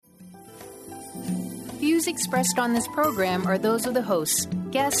Views expressed on this program are those of the hosts,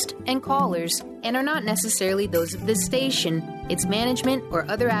 guests, and callers, and are not necessarily those of this station, its management, or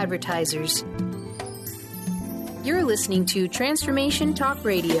other advertisers. You're listening to Transformation Talk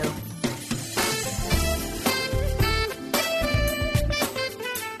Radio.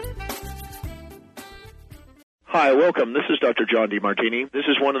 Hi, welcome. This is Dr. John DeMartini. This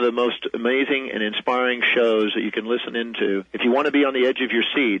is one of the most amazing and inspiring shows that you can listen into. If you want to be on the edge of your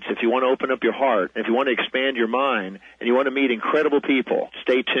seats, if you want to open up your heart, if you want to expand your mind, and you want to meet incredible people,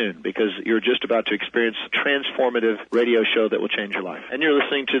 stay tuned because you're just about to experience a transformative radio show that will change your life. And you're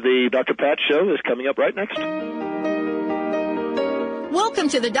listening to the Dr. Pat Show that's coming up right next. Welcome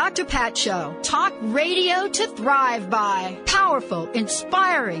to the Dr. Pat Show. Talk radio to thrive by. Powerful,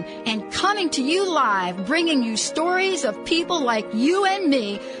 inspiring, and coming to you live, bringing you stories of people like you and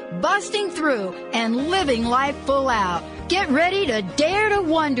me, busting through and living life full out. Get ready to dare to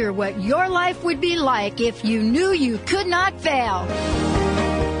wonder what your life would be like if you knew you could not fail.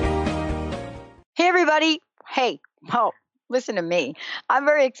 Hey, everybody. Hey. Oh. Listen to me. I'm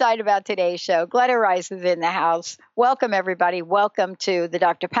very excited about today's show. Glenna Rice is in the house. Welcome, everybody. Welcome to the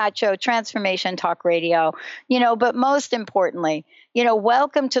Dr. Pat Show, Transformation Talk Radio. But most importantly,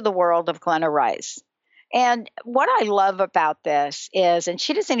 welcome to the world of Glenna Rice. And what I love about this is, and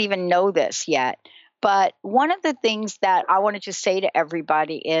she doesn't even know this yet, but one of the things that I want to just say to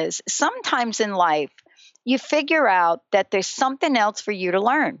everybody is sometimes in life, you figure out that there's something else for you to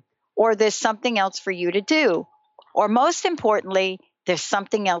learn, or there's something else for you to do. Or most importantly, there's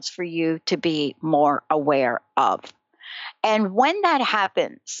something else for you to be more aware of. And when that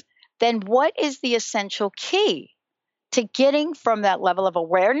happens, then what is the essential key to getting from that level of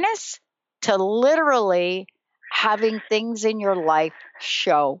awareness to literally having things in your life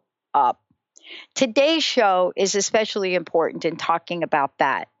show up? Today's show is especially important in talking about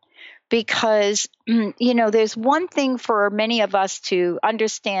that. Because, there's one thing for many of us to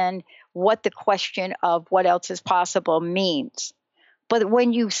understand what the question of what else is possible means. But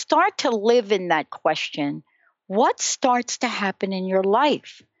when you start to live in that question, what starts to happen in your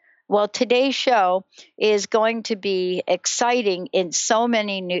life? Well, today's show is going to be exciting in so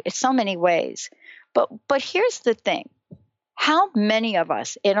many ways. But here's the thing. How many of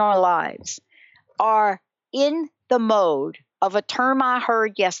us in our lives are in the mode of a term I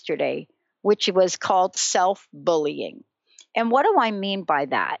heard yesterday, which was called self-bullying? And what do I mean by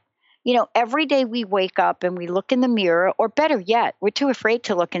that? Every day we wake up and we look in the mirror, or better yet, we're too afraid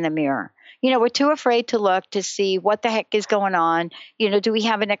to look in the mirror. We're too afraid to look to see what the heck is going on. Do we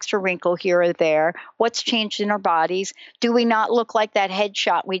have an extra wrinkle here or there? What's changed in our bodies? Do we not look like that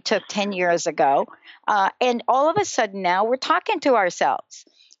headshot we took 10 years ago? And all of a sudden now we're talking to ourselves.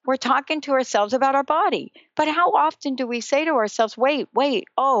 We're talking to ourselves about our body. But how often do we say to ourselves, wait,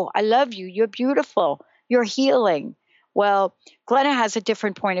 oh, I love you. You're beautiful. You're healing. Well, Glenna has a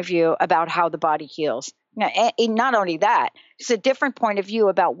different point of view about how the body heals. And not only that, it's a different point of view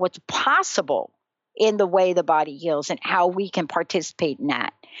about what's possible in the way the body heals and how we can participate in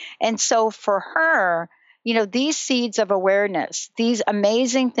that. And so for her, these seeds of awareness, these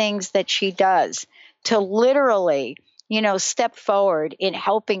amazing things that she does to literally, step forward in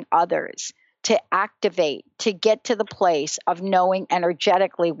helping others to activate, to get to the place of knowing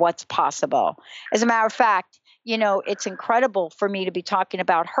energetically what's possible. As a matter of fact, it's incredible for me to be talking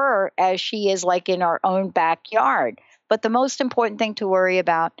about her as she is like in our own backyard. But the most important thing to worry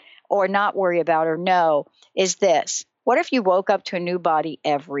about or not worry about or know is this. What if you woke up to a new body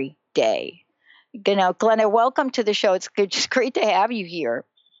every day? Glenna, welcome to the show. It's just great to have you here.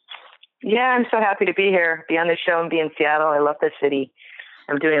 Yeah, I'm so happy to be here, be on the show and be in Seattle. I love this city.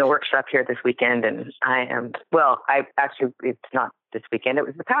 I'm doing a workshop here this weekend, and it's not this weekend. It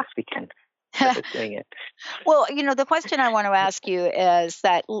was the past weekend. Doing it. Well, the question I want to ask you is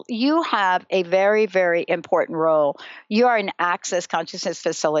that you have a very, very important role. You are an access consciousness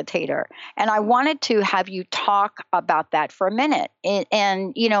facilitator. And I wanted to have you talk about that for a minute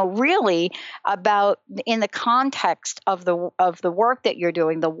and really about in the context of the work that you're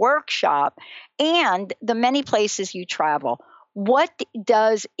doing, the workshop, and the many places you travel. What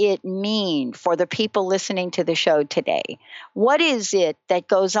does it mean for the people listening to the show today? What is it that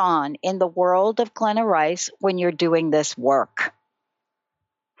goes on in the world of Glenna Rice when you're doing this work?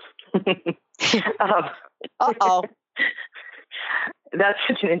 Uh-oh. That's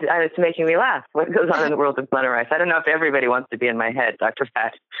it's making me laugh. What goes on in the world of Glenna Rice? I don't know if everybody wants to be in my head, Dr.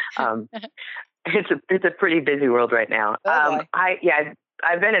 Pat. It's a pretty busy world right now.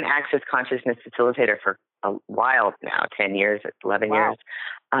 I've been an access consciousness facilitator for a while now, 10 years, 11 years.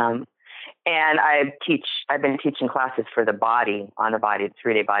 And I've been teaching classes for the body, on the body, the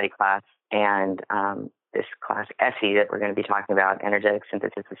 3-day body class, and this class, ESSE, that we're going to be talking about, energetic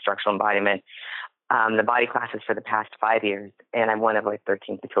synthesis of structural embodiment. The body classes for the past 5 years, and I'm one of like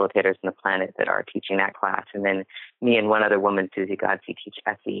 13 facilitators on the planet that are teaching that class. And then me and one other woman, Susie Godsey, teach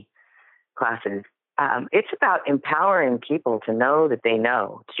ESSE classes. It's about empowering people to know that they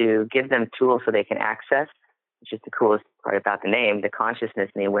know, to give them tools so they can access, which is the coolest part about the name, the consciousness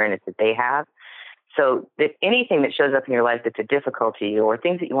and the awareness that they have. So that anything that shows up in your life that's a difficulty or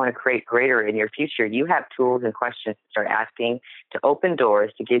things that you want to create greater in your future, you have tools and questions to start asking, to open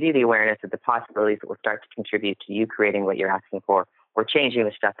doors, to give you the awareness of the possibilities that will start to contribute to you creating what you're asking for or changing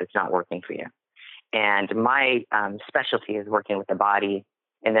the stuff that's not working for you. And my specialty is working with the body,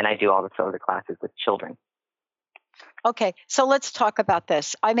 and then I do all the further classes with children. Okay, so let's talk about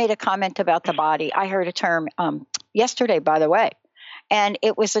this. I made a comment about the body. I heard a term yesterday, by the way. And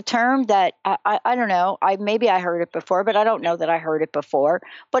it was a term that I don't know, maybe I heard it before, but I don't know that I heard it before.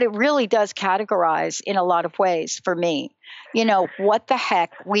 But it really does categorize in a lot of ways for me, what the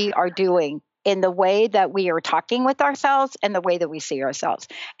heck we are doing in the way that we are talking with ourselves and the way that we see ourselves.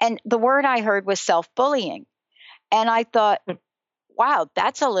 And the word I heard was self-bullying. And I thought, wow,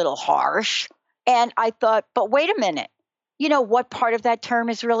 that's a little harsh. And I thought, but wait a minute, what part of that term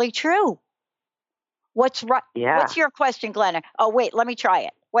is really true? What's right? Yeah. What's your question, Glenna? Oh, wait, let me try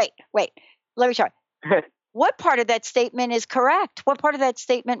it. Wait, let me try. What part of that statement is correct? What part of that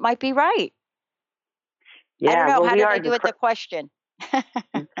statement might be right? Yeah, I don't know. well, How did I do with the question?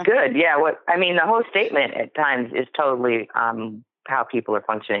 Good. Yeah. The whole statement at times is totally how people are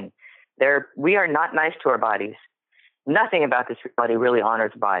functioning. We are not nice to our bodies. Nothing about this reality really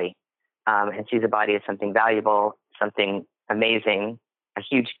honors the body and sees the body as something valuable, something amazing, a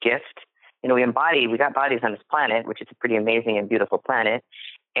huge gift. We got bodies on this planet, which is a pretty amazing and beautiful planet.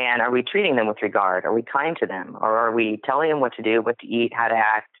 And are we treating them with regard? Are we kind to them? Or are we telling them what to do, what to eat, how to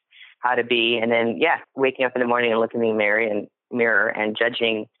act, how to be? And then, waking up in the morning and looking in the mirror and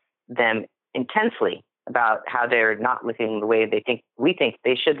judging them intensely about how they're not looking the way we think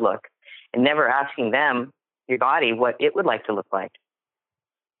they should look, and never asking them, your body, what it would like to look like.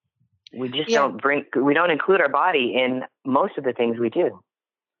 We just we don't include our body in most of the things we do.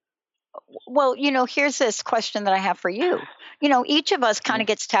 Well, here's this question that I have for you. Each of us kind of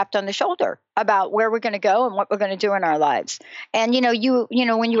gets tapped on the shoulder about where we're going to go and what we're going to do in our lives. And,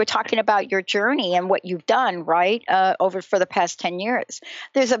 when you were talking about your journey and what you've done, right, for the past 10 years,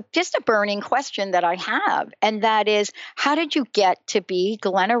 there's just a burning question that I have. And that is, how did you get to be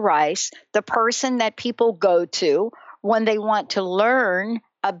Glenna Rice, the person that people go to when they want to learn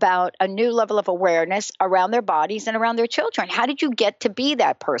about a new level of awareness around their bodies and around their children? How did you get to be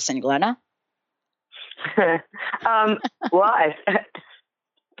that person, Glenna? How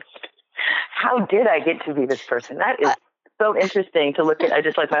did I get to be this person? That is so interesting to look at. I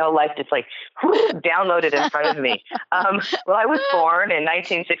just my whole life just downloaded in front of me. Well, I was born in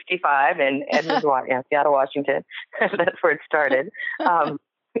 1965 in Seattle, Washington. That's where it started.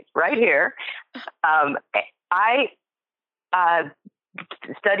 Right here. I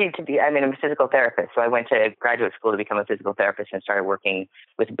studied to be, I'm a physical therapist. So I went to graduate school to become a physical therapist and started working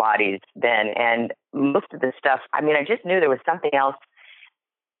with bodies then. And most of the stuff, I just knew there was something else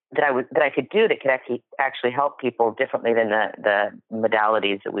that I could do that could actually help people differently than the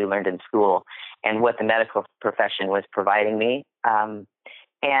modalities that we learned in school and what the medical profession was providing me.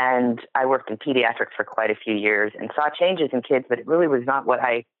 And I worked in pediatrics for quite a few years and saw changes in kids, but it really was not what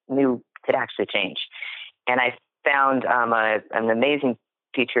I knew could actually change. And I found an amazing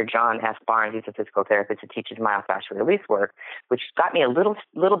teacher, John S. Barnes. He's a physical therapist who teaches myofascial release work, which got me a little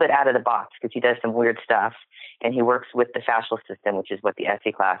bit out of the box because he does some weird stuff, and he works with the fascial system, which is what the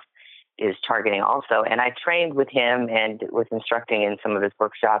ESSE class is targeting also. And I trained with him and was instructing in some of his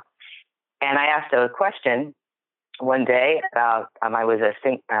workshops. And I asked a question one day about I was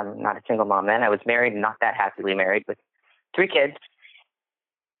not a single mom then. I was married, not that happily married, with 3 kids.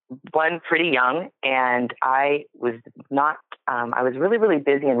 One pretty young, and I was not, I was really, really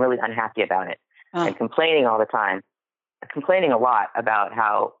busy and really unhappy about it and complaining all the time, complaining a lot about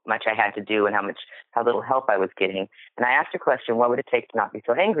how much I had to do and how little help I was getting. And I asked a question, what would it take to not be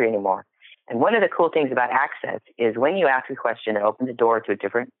so angry anymore? And one of the cool things about access is when you ask a question, it opens the door to a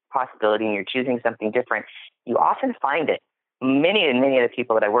different possibility and you're choosing something different, you often find it. Many of the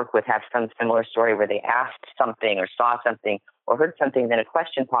people that I work with have some similar story where they asked something or saw something or heard something, then a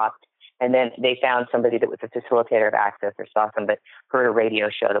question popped, and then they found somebody that was a facilitator of access or saw somebody, heard a radio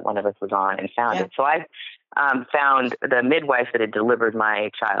show that one of us was on and found it. So I found the midwife that had delivered my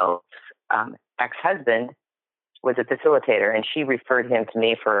child's ex-husband was a facilitator, and she referred him to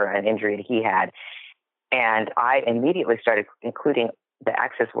me for an injury that he had. And I immediately started including the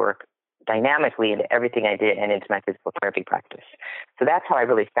access work dynamically into everything I did and into my physical therapy practice. So that's how I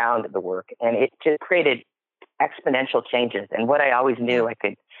really found the work. And it just created exponential changes. And what I always knew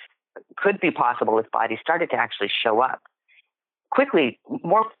could be possible with bodies started to actually show up quickly,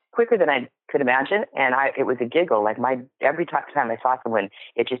 more quicker than I could imagine. And it was a giggle. Like every time I saw someone,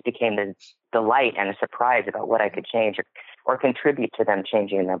 it just became the delight and a surprise about what I could change or contribute to them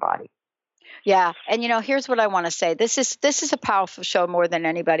changing in their body. Yeah. And, here's what I want to say. This is a powerful show more than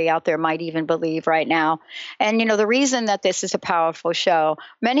anybody out there might even believe right now. And, the reason that this is a powerful show,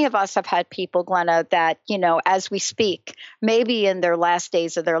 many of us have had people, Glenna, that, as we speak, maybe in their last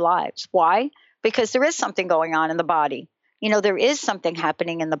days of their lives. Why? Because there is something going on in the body. There is something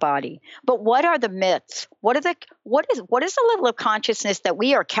happening in the body. But what are the myths? What is the level of consciousness that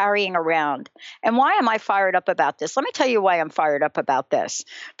we are carrying around? And why am I fired up about this? Let me tell you why I'm fired up about this.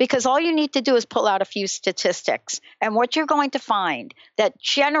 Because all you need to do is pull out a few statistics. And what you're going to find that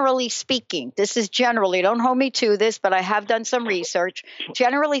generally speaking, this is generally, don't hold me to this, but I have done some research.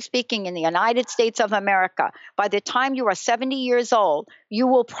 Generally speaking, in the United States of America, by the time you are 70 years old, you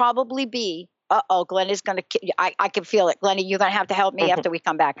will probably be Glenna's going to, I can feel it. Glenna, you're going to have to help me after we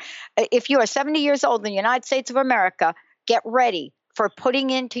come back. If you are 70 years old in the United States of America, get ready for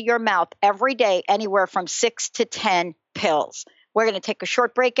putting into your mouth every day anywhere from 6 to 10 pills. We're going to take a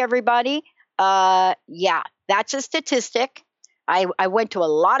short break, everybody. Yeah, that's a statistic. I went to a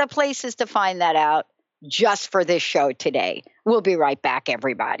lot of places to find that out just for this show today. We'll be right back,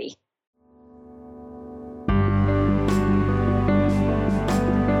 everybody.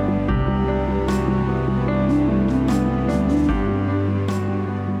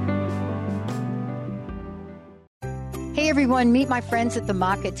 Hey everyone, meet my friends at the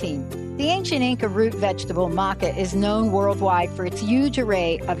maca team. The ancient Inca root vegetable maca is known worldwide for its huge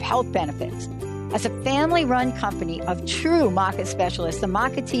array of health benefits. As a family-run company of true maca specialists, the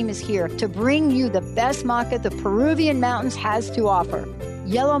maca team is here to bring you the best maca the Peruvian mountains has to offer.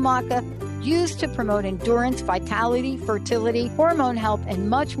 Yellow maca, used to promote endurance, vitality, fertility, hormone health, and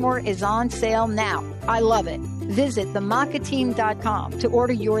much more, is on sale now. I love it. Visit themacateam.com to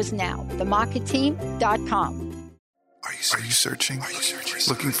order yours now. themacateam.com. Are you searching?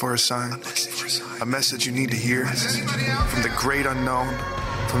 Looking for a sign? A message you need to hear? From the great unknown,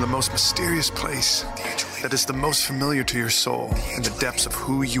 from the most mysterious place that is the most familiar to your soul in the depths of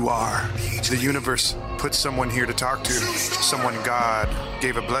who you are. The universe put someone here to talk to, someone God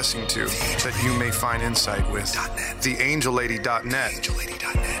gave a blessing to, that you may find insight with. TheAngelLady.net.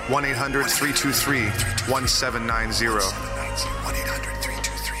 1-800-323-1790.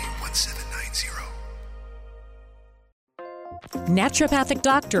 Naturopathic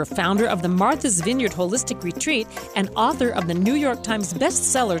doctor, founder of the Martha's Vineyard Holistic Retreat, and author of the New York Times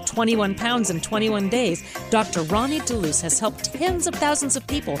bestseller 21 Pounds in 21 Days, Dr. Ronnie DeLuce has helped tens of thousands of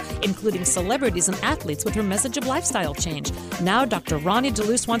people, including celebrities and athletes, with her message of lifestyle change. Now Dr. Ronnie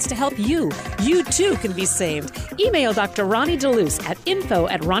DeLuce wants to help you. You too can be saved. Email Dr. Ronnie DeLuce at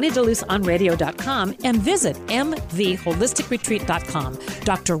info@ronniedeluceonradio.com and visit mtheholisticretreat.com.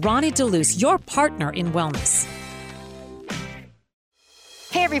 Dr. Ronnie DeLuce, your partner in wellness.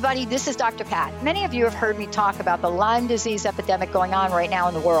 Hey everybody, this is Dr. Pat. Many of you have heard me talk about the Lyme disease epidemic going on right now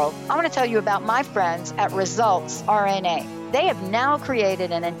in the world. I want to tell you about my friends at Results RNA. They have now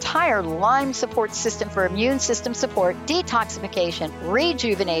created an entire Lyme support system for immune system support, detoxification,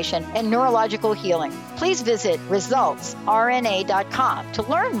 rejuvenation, and neurological healing. Please visit resultsrna.com to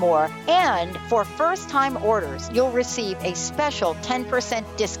learn more, and for first-time orders, you'll receive a special 10%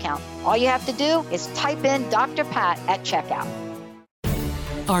 discount. All you have to do is type in Dr. Pat at checkout.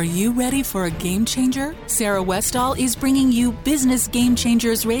 Are you ready for a game changer? Sarah Westall is bringing you Business Game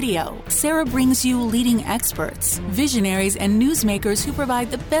Changers Radio. Sarah brings you leading experts, visionaries, and newsmakers who provide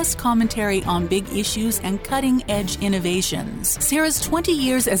the best commentary on big issues and cutting-edge innovations. Sarah's 20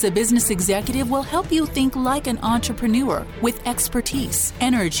 years as a business executive will help you think like an entrepreneur with expertise,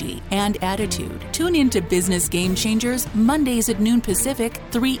 energy, and attitude. Tune into Business Game Changers Mondays at noon Pacific,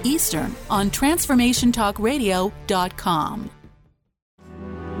 3 Eastern on TransformationTalkRadio.com.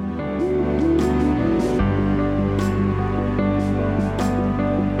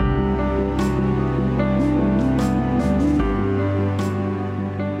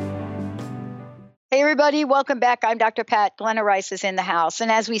 Hey everybody, welcome back. I'm Dr. Pat. Glenna Rice is in the house.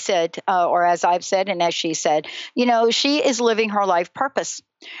 And as we said, or as I've said, and as she said, she is living her life purpose.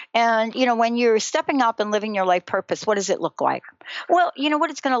 And, when you're stepping up and living your life purpose, what does it look like? Well, you know what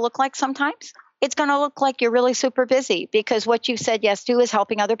it's going to look like sometimes? It's going to look like you're really super busy because what you've said yes to is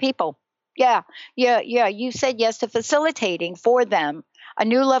helping other people. Yeah. You said yes to facilitating for them a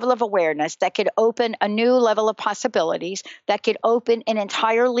new level of awareness that could open a new level of possibilities, that could open an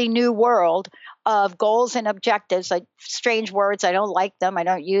entirely new world of goals and objectives. Like strange words, I don't like them, I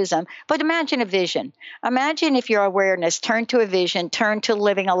don't use them. But imagine a vision. Imagine if your awareness turned to a vision, turned to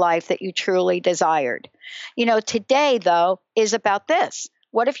living a life that you truly desired. Today, though, is about this.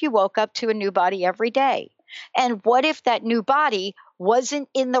 What if you woke up to a new body every day? And what if that new body wasn't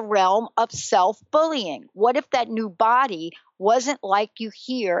in the realm of self-bullying? What if that new body wasn't like you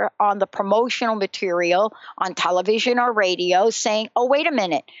hear on the promotional material on television or radio saying, oh, wait a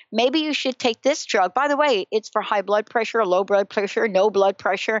minute, maybe you should take this drug. By the way, it's for high blood pressure, low blood pressure, no blood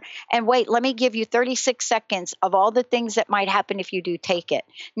pressure. And wait, let me give you 36 seconds of all the things that might happen if you do take it.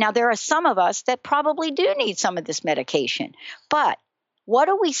 Now, there are some of us that probably do need some of this medication. But what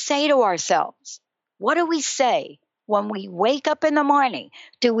do we say to ourselves? What do we say when we wake up in the morning?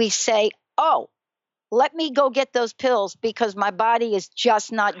 Do we say, oh, let me go get those pills because my body is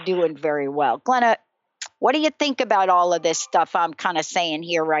just not doing very well? Glenna, what do you think about all of this stuff I'm kind of saying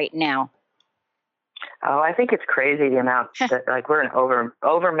here right now? Oh, I think it's crazy the amount that, like, we're an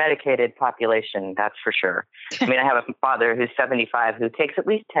over medicated population. That's for sure. I mean, I have a father who's 75 who takes at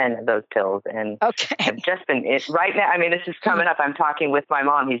least 10 of those pills, and I've just been right now. I mean, this is coming up. I'm talking with my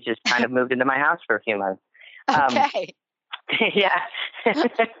mom. He's just kind of moved into my house for a few months. Okay. Yeah.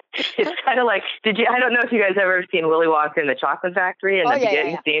 It's kind of like, I don't know if you guys ever seen Willy Wonka in the Chocolate Factory and the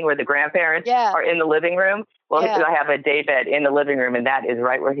beginning scene where the grandparents are in the living room. Well, I have a daybed in the living room, and that is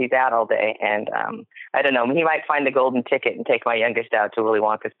right where he's at all day. And I don't know, he might find the golden ticket and take my youngest out to Willy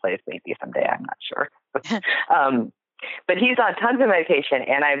Wonka's place maybe someday. I'm not sure. But he's on tons of medication,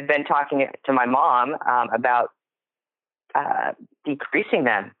 and I've been talking to my mom about decreasing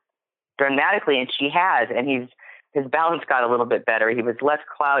them dramatically, and she has, and his balance got a little bit better. He was less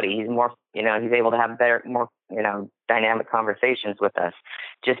cloudy. He's more, he's able to have better, more, dynamic conversations with us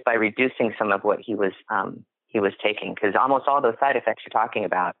just by reducing some of what he was taking. Because almost all those side effects you're talking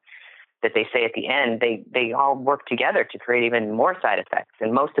about that they say at the end, they all work together to create even more side effects.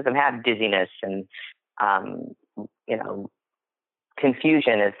 And most of them have dizziness and,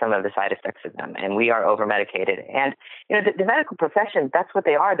 confusion is some of the side effects of them. And we are over medicated. And, the medical profession, that's what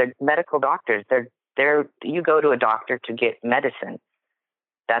they are. They're medical doctors. You go to a doctor to get medicine.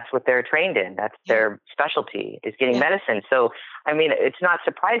 That's what they're trained in. That's their specialty, is getting medicine. So, I mean, it's not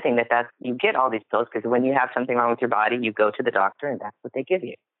surprising that you get all these pills, because when you have something wrong with your body, you go to the doctor and that's what they give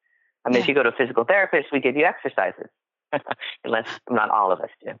you. I mean, if you go to a physical therapist, we give you exercises. Unless not all of us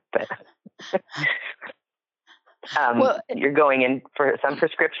do, but you're going in for some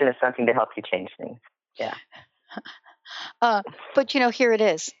prescription of something to help you change things. Yeah. But here it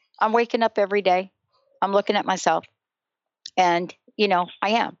is. I'm waking up every day. I'm looking at myself, and I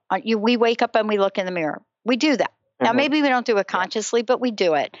am. We wake up and we look in the mirror. We do that. Now, maybe we don't do it consciously, but we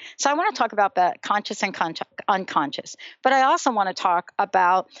do it. So I want to talk about that conscious and unconscious. But I also want to talk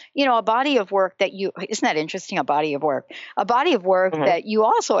about, a body of work that isn't that interesting? A body of work that you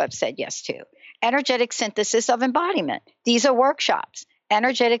also have said yes to. Energetic synthesis of embodiment. These are workshops.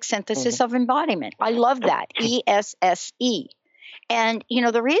 Energetic synthesis of embodiment. I love that. ESSE. And,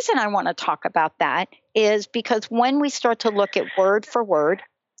 the reason I want to talk about that is because when we start to look at word for word,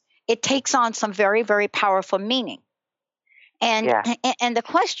 it takes on some very, very powerful meaning. And the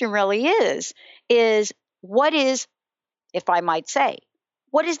question really is what is, if I might say,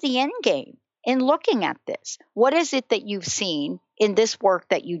 what is the end game in looking at this? What is it that you've seen in this work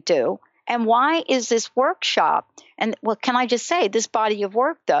that you do? And why is this workshop, and can I just say this body of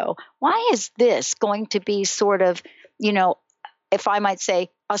work, though, why is this going to be sort of, if I might say,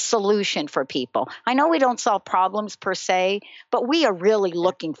 a solution for people? I know we don't solve problems per se, but we are really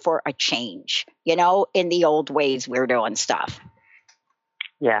looking for a change, in the old ways we're doing stuff.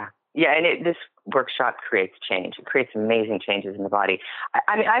 Yeah. Yeah. And this workshop creates change. It creates amazing changes in the body.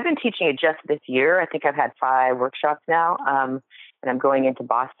 I mean, I've been teaching it just this year. I think I've had 5 workshops now. And I'm going into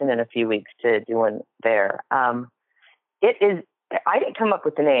Boston in a few weeks to do one there. I didn't come up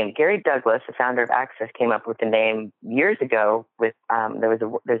with the name. Gary Douglas, the founder of Access, came up with the name years ago with,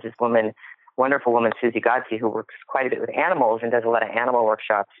 there's this woman, wonderful woman, Susie Godsey, who works quite a bit with animals and does a lot of animal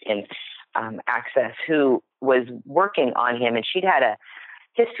workshops in Access, who was working on him. And she'd had a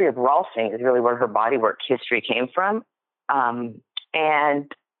history of Ralsing, is really where her bodywork history came from.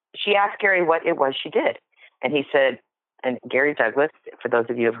 And she asked Gary what it was she did. And he said, and Gary Douglas, for those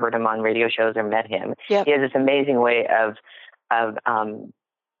of you who have heard him on radio shows or met him, he has this amazing way of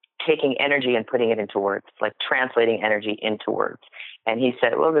taking energy and putting it into words, like translating energy into words. And he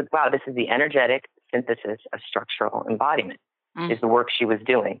said, well, wow, this is the energetic synthesis of structural embodiment is the work she was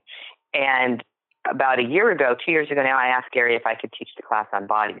doing. And about a year ago, 2 years ago now, I asked Gary if I could teach the class on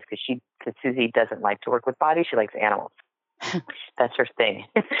bodies because Susie doesn't like to work with bodies. She likes animals. That's her thing.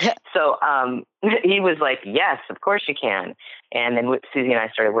 So he was like, yes, of course you can. And then Susie and I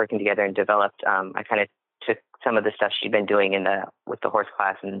started working together and developed, I kind of took some of the stuff she'd been doing with the horse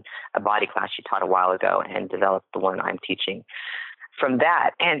class and a body class she taught a while ago and developed the one I'm teaching from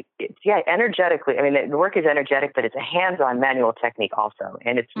that. And energetically, I mean, the work is energetic, but it's a hands-on manual technique also.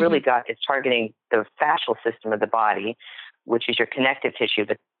 And it's really it's targeting the fascial system of the body, which is your connective tissue.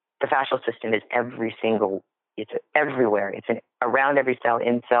 But the fascial system is it's everywhere. It's around every cell,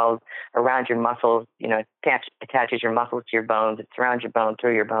 in cells, around your muscles, attaches your muscles to your bones. It surrounds your bone,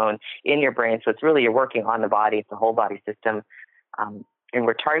 through your bone, in your brain. So it's really, you're working on the body. It's a whole body system. And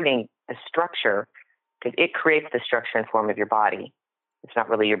we're targeting a structure because it creates the structure and form of your body. It's not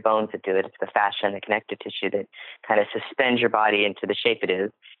really your bones that do it. It's the fascia and the connective tissue that kind of suspends your body into the shape it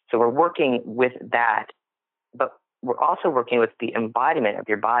is. So we're working with that, but we're also working with the embodiment of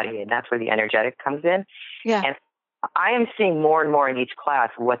your body, and that's where the energetic comes in. Yeah. And I am seeing more and more in each class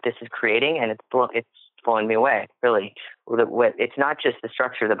what this is creating, and it's blowing me away, really. It's not just the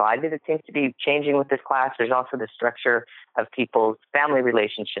structure of the body that seems to be changing with this class. There's also the structure of people's family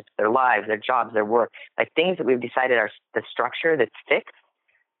relationships, their lives, their jobs, their work. Like things that we've decided are the structure that's fixed,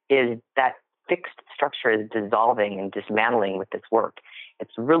 is that fixed structure is dissolving and dismantling with this work.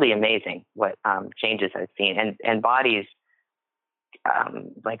 It's really amazing what changes I've seen. And bodies,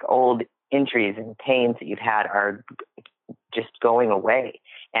 like old injuries and pains that you've had are just going away.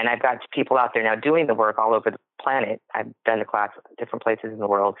 And I've got people out there now doing the work all over the planet. I've done the class at different places in the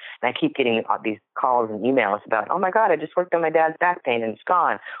world. And I keep getting these calls and emails about, oh my God, I just worked on my dad's back pain and it's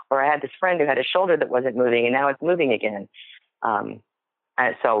gone. Or I had this friend who had a shoulder that wasn't moving and now it's moving again.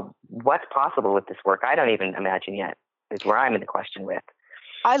 So what's possible with this work? I don't even imagine yet, is where I'm in the question with.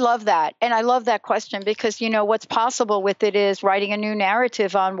 I love that. And I love that question because, what's possible with it is writing a new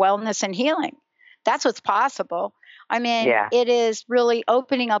narrative on wellness and healing. That's what's possible. I mean, It is really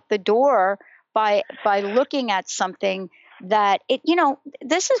opening up the door by looking at something that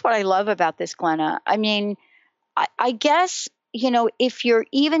this is what I love about this, Glenna. I mean, I guess, if you're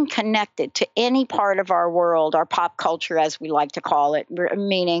even connected to any part of our world, our pop culture, as we like to call it,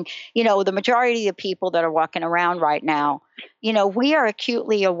 meaning, the majority of people that are walking around right now, we are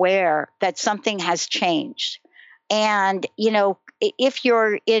acutely aware that something has changed. And, if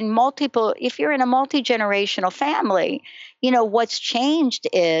you're in a multi-generational family, what's changed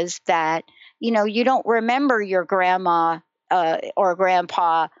is that, you don't remember your grandma or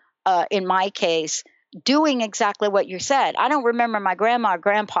grandpa, in my case, doing exactly what you said. I don't remember my grandma or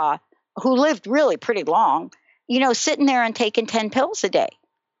grandpa, who lived really pretty long, sitting there and taking 10 pills a day.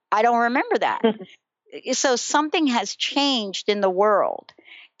 I don't remember that. So something has changed in the world.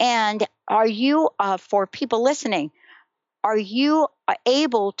 And are you, for people listening, are you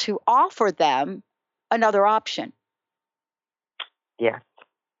able to offer them another option? Yes.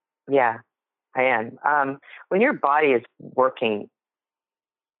 Yeah, I am. When your body is working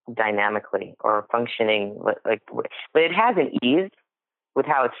dynamically or functioning when it has an ease with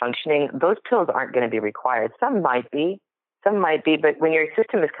how it's functioning, those pills aren't going to be required. Some might be, but when your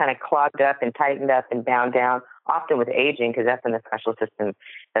system is kind of clogged up and tightened up and bound down, often with aging, because that's in the fascial system,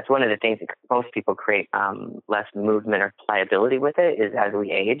 that's one of the things that most people create less movement or pliability with it, is as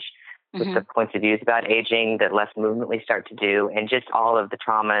we age, with the points of views about aging, that less movement we start to do, and just all of the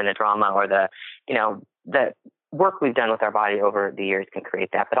trauma and the drama or the work we've done with our body over the years can create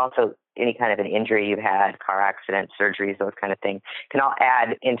that. But also any kind of an injury you've had, car accident, surgeries, those kind of things, can all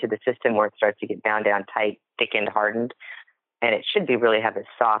add into the system where it starts to get bound down, tight, thickened, hardened. And it should be really have a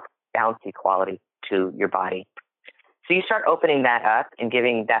soft, bouncy quality to your body. So you start opening that up and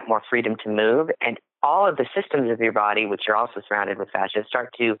giving that more freedom to move, and all of the systems of your body, which are also surrounded with fascia,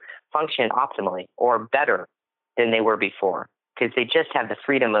 start to function optimally or better than they were before, because they just have the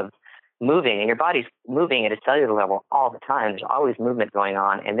freedom of moving, and your body's moving at a cellular level all the time. There's always movement going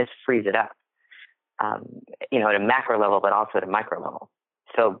on, and this frees it up, at a macro level, but also at a micro level.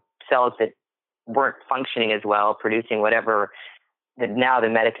 So cells that weren't functioning as well, producing whatever that now the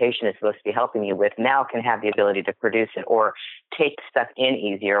medication is supposed to be helping you with, now can have the ability to produce it or take stuff in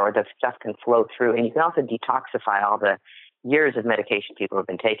easier, or the stuff can flow through. And you can also detoxify all the years of medication people have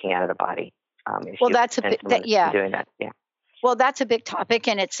been taking out of the body. Well, that's a bit, doing that. Yeah. Well, that's a big topic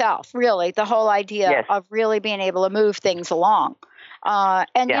in itself, really, the whole idea of really being able to move things along.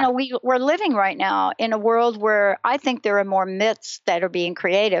 We're living right now in a world where I think there are more myths that are being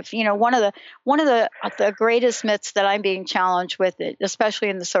creative. One of the greatest myths that I'm being challenged with, especially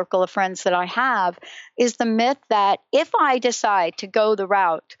in the circle of friends that I have, is the myth that if I decide to go the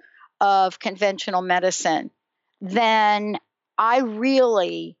route of conventional medicine, then I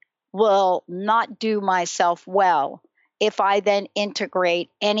really will not do myself well if I then integrate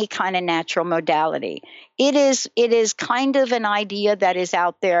any kind of natural modality. It is kind of an idea that is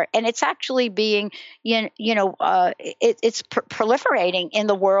out there, and it's actually being, it's proliferating in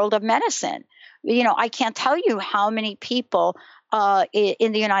the world of medicine. I can't tell you how many people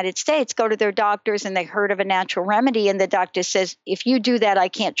in the United States go to their doctors and they heard of a natural remedy, and the doctor says, if you do that, I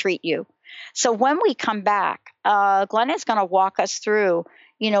can't treat you. So when we come back, Glenna is going to walk us through,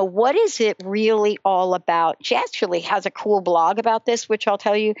 what is it really all about? She actually has a cool blog about this, which I'll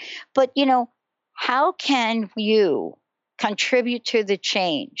tell you. But, how can you contribute to the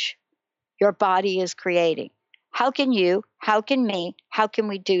change your body is creating? How can you, how can me, how can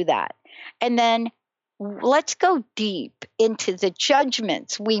we do that? And then let's go deep into the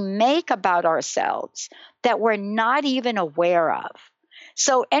judgments we make about ourselves that we're not even aware of.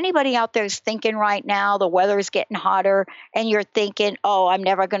 So anybody out there is thinking right now, the weather is getting hotter, and you're thinking, oh, I'm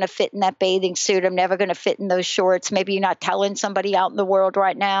never going to fit in that bathing suit. I'm never going to fit in those shorts. Maybe you're not telling somebody out in the world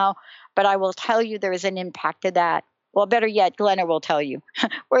right now, but I will tell you there is an impact to that. Well, better yet, Glenna will tell you.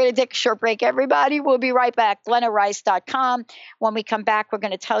 We're going to take a short break, everybody. We'll be right back. GlennaRice.com. When we come back, we're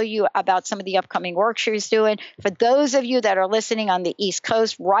going to tell you about some of the upcoming work she's doing. For those of you that are listening on the East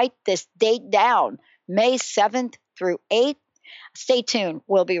Coast, write this date down, May 7th through 8th. Stay tuned.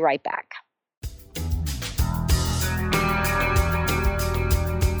 We'll be right back.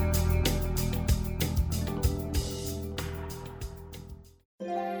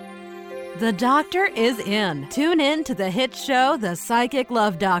 The doctor is in. Tune in to the hit show, The Psychic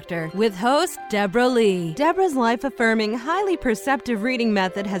Love Doctor, with host Deborah Lee. Deborah's life-affirming, highly perceptive reading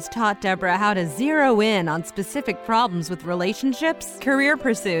method has taught Deborah how to zero in on specific problems with relationships, career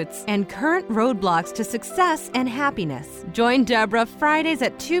pursuits, and current roadblocks to success and happiness. Join Deborah Fridays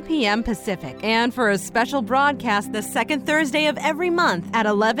at 2 p.m. Pacific, and for a special broadcast the second Thursday of every month at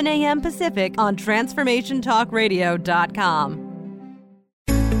 11 a.m. Pacific on TransformationTalkRadio.com.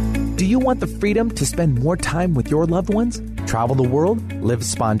 Do you want the freedom to spend more time with your loved ones? Travel the world? Live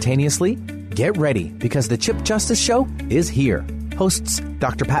spontaneously? Get ready, because the Chip Justice Show is here. Hosts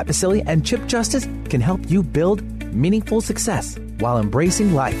Dr. Pat Baccili and Chip Justice can help you build meaningful success while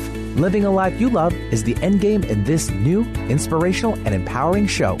embracing life. Living a life you love is the end game in this new, inspirational, and empowering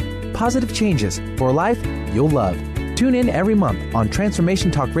show. Positive changes for a life you'll love. Tune in every month on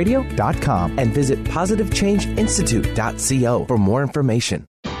TransformationTalkRadio.com and visit PositiveChangeInstitute.co for more information.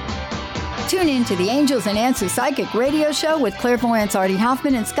 Tune in to the Angels and Answers Psychic Radio Show with clairvoyants Artie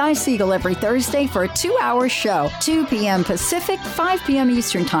Hoffman and Sky Siegel every Thursday for a 2-hour show, 2 p.m. Pacific, 5 p.m.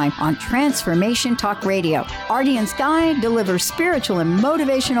 Eastern Time on Transformation Talk Radio. Artie and Sky deliver spiritual and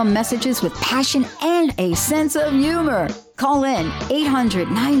motivational messages with passion and a sense of humor. Call in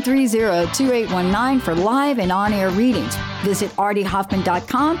 800-930-2819 for live and on-air readings. Visit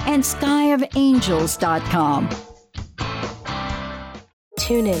artiehoffman.com and skyofangels.com.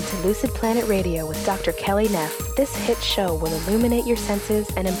 Tune in to Lucid Planet Radio with Dr. Kelly Neff. This hit show will illuminate your senses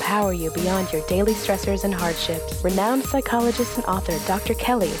and empower you beyond your daily stressors and hardships. Renowned psychologist and author Dr.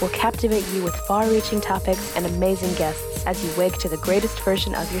 Kelly will captivate you with far-reaching topics and amazing guests as you wake to the greatest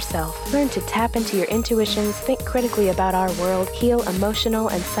version of yourself. Learn to tap into your intuitions, think critically about our world, heal emotional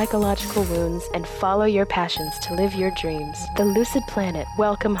and psychological wounds, and follow your passions to live your dreams. The Lucid Planet.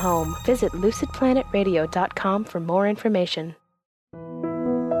 Welcome home. Visit lucidplanetradio.com for more information.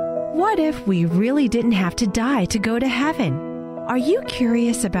 What if we really didn't have to die to go to heaven? Are you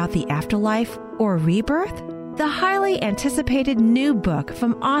curious about the afterlife or rebirth? The highly anticipated new book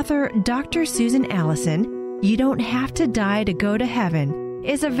from author Dr. Susan Allison, You Don't Have to Die to Go to Heaven,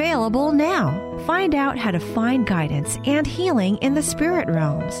 is available now. Find out how to find guidance and healing in the spirit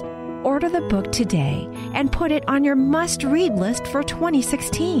realms. Order the book today and put it on your must-read list for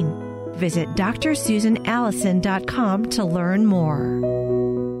 2016. Visit drsusanallison.com to learn more.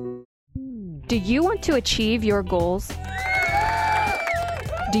 Do you want to achieve your goals?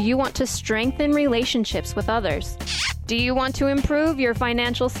 Do you want to strengthen relationships with others? Do you want to improve your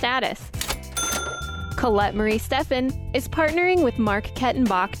financial status? Colette Marie Steffen is partnering with Mark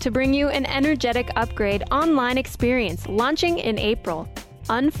Kettenbach to bring you an energetic upgrade online experience launching in April.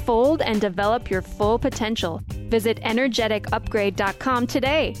 Unfold and develop your full potential. Visit energeticupgrade.com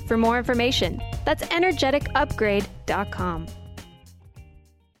today for more information. That's energeticupgrade.com.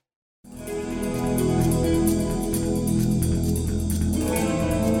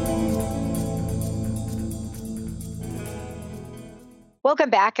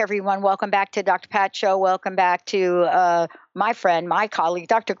 Welcome back, everyone. Welcome back to Dr. Pat Show. Welcome back to my friend, my colleague,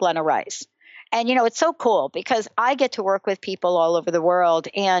 Dr. Glenna Rice. And, it's so cool because I get to work with people all over the world,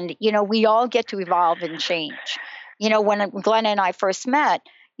 and, we all get to evolve and change. When Glenna and I first met,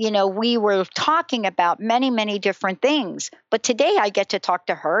 we were talking about many, many different things. But today I get to talk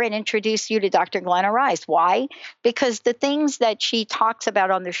to her and introduce you to Dr. Glenna Rice. Why? Because the things that she talks about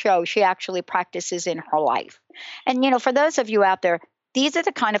on the show, she actually practices in her life. And, for those of you out there, these are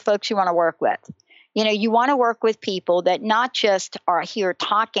the kind of folks you want to work with. You want to work with people that not just are here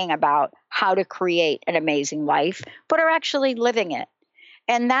talking about how to create an amazing life, but are actually living it.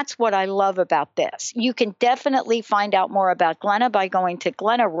 And that's what I love about this. You can definitely find out more about Glenna by going to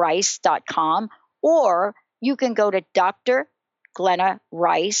glennarice.com, or you can go to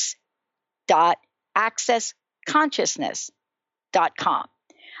drglennarice.accessconsciousness.com.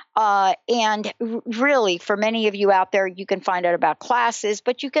 And really, for many of you out there, you can find out about classes,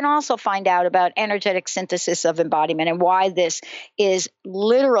 but you can also find out about energetic synthesis of embodiment and why this is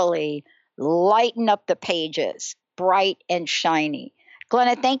literally lighting up the pages, bright and shiny.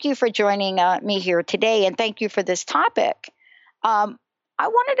 Glenna, thank you for joining me here today, and thank you for this topic. I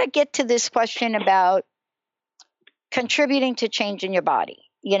wanted to get to this question about contributing to change in your body,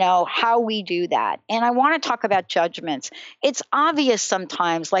 how we do that. And I want to talk about judgments. It's obvious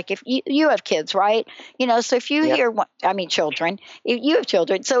sometimes, like if you have kids, right? So if you hear, children, if you have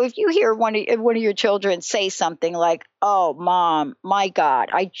children, so if you hear one of your children say something like, "Oh, Mom, my God,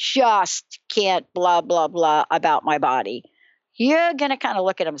 I just can't blah, blah, blah about my body," you're going to kind of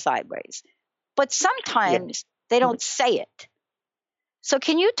look at them sideways. But sometimes they don't say it. So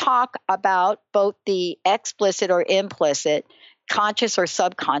can you talk about both the explicit or implicit, conscious or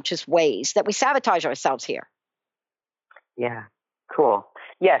subconscious ways that we sabotage ourselves here? Yeah, cool.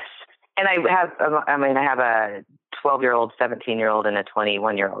 Yes. And I have a 12-year-old, 17-year-old, and a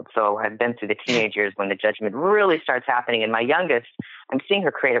 21-year-old. So I've been through the teenage years when the judgment really starts happening. And my youngest, I'm seeing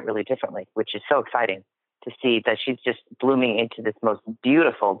her create it really differently, which is so exciting to see that she's just blooming into this most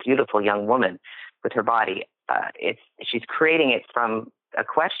beautiful, beautiful young woman with her body. She's creating it from a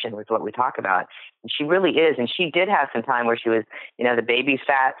question, with what we talk about. And she really is. And she did have some time where she was, the baby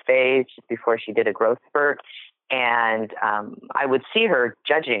fat phase just before she did a growth spurt. And I would see her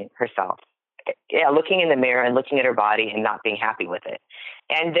judging herself, looking in the mirror and looking at her body and not being happy with it.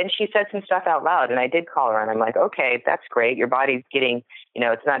 And then she said some stuff out loud, and I did call her, and I'm like, okay, that's great. Your body's getting,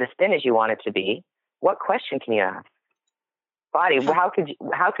 it's not as thin as you want it to be. What question can you ask? Body, how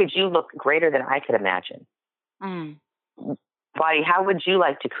could you look greater than I could imagine? Body, how would you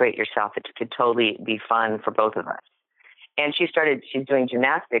like to create yourself? It could totally be fun for both of us. And she's doing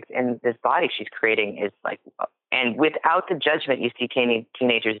gymnastics, and this body she's creating is like, and without the judgment you see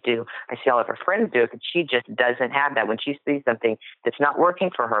teenagers do, I see all of her friends do it, but she just doesn't have that. When she sees something that's not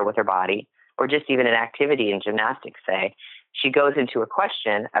working for her with her body, or just even an activity in gymnastics, say, she goes into a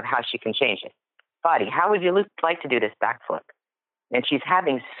question of how she can change it. Body, how would you like to do this backflip? And she's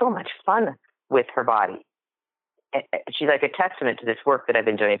having so much fun with her body. She's like a testament to this work that I've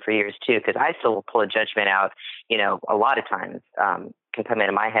been doing for years too, because I still will pull a judgment out, a lot of times can come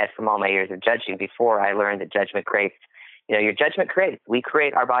into my head from all my years of judging before I learned that judgment creates. Your judgment creates. We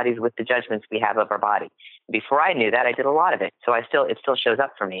create our bodies with the judgments we have of our body. Before I knew that, I did a lot of it. So it still shows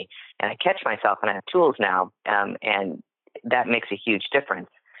up for me, and I catch myself, and I have tools now, and that makes a huge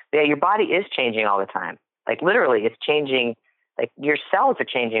difference. Yeah, your body is changing all the time. Like literally, it's changing. Like your cells are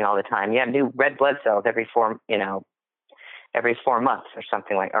changing all the time. You have new red blood cells every 4 months or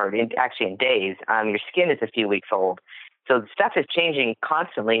something actually in days. Your skin is a few weeks old. So the stuff is changing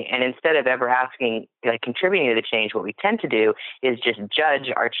constantly. And instead of ever asking, contributing to the change, what we tend to do is just judge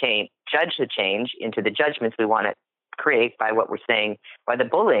the change into the judgments we want to create by what we're saying, by the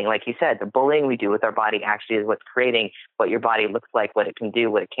bullying. Like you said, the bullying we do with our body actually is what's creating what your body looks like, what it can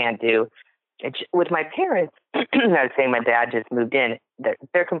do, what it can't do. With my parents, I was saying my dad just moved in.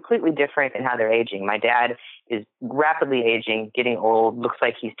 They're completely different in how they're aging. My dad is rapidly aging, getting old, looks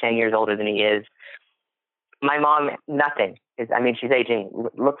like he's 10 years older than he is. My mom, nothing. She's aging,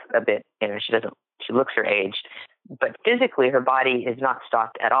 looks a bit, she looks her age. But physically, her body is not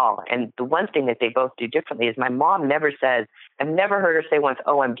stocked at all. And the one thing that they both do differently is my mom never says, I've never heard her say once,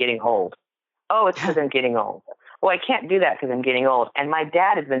 "Oh, I'm getting old." "Oh, it's because I'm getting old." "Well, I can't do that because I'm getting old." And my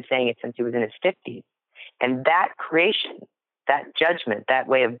dad has been saying it since he was in his 50s. And that creation, that judgment, that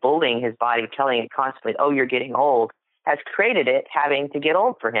way of bullying his body, telling it constantly, "Oh, you're getting old," has created it having to get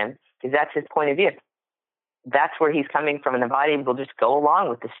old for him, because that's his point of view. That's where he's coming from. And the body will just go along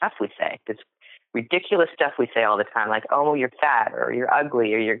with the stuff we say, this ridiculous stuff we say all the time, like, "Oh, you're fat," or "You're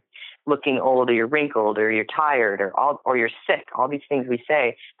ugly," or "You're looking old," or "You're wrinkled," or "You're tired," or "You're sick." All these things we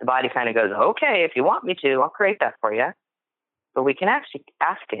say, the body kind of goes, "Okay, if you want me to, I'll create that for you." But we can actually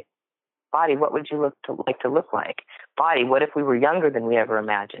ask it, body, what would you like to look like? Body, what if we were younger than we ever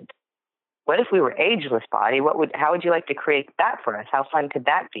imagined? What if we were ageless, body? How would you like to create that for us? How fun could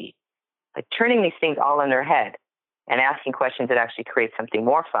that be? Like turning these things all in their head and asking questions that actually create something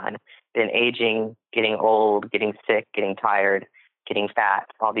more fun than aging, getting old, getting sick, getting tired, getting fat,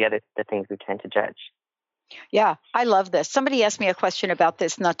 all the things we tend to judge. Yeah, I love this. Somebody asked me a question about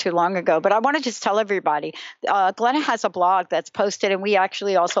this not too long ago, but I want to just tell everybody, Glenna has a blog that's posted, and we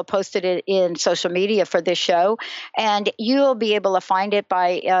actually also posted it in social media for this show. And you'll be able to find it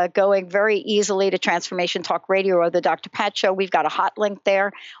by going very easily to Transformation Talk Radio or the Dr. Pat Show. We've got a hot link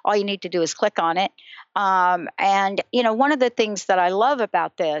there. All you need to do is click on it. And, one of the things that I love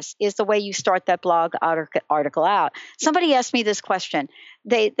about this is the way you start that blog article out. Somebody asked me this question.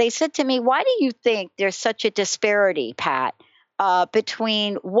 They said to me, why do you think there's such a disparity, Pat,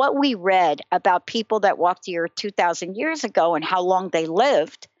 between what we read about people that walked the earth 2,000 years ago and how long they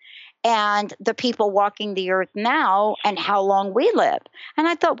lived and the people walking the earth now and how long we live? And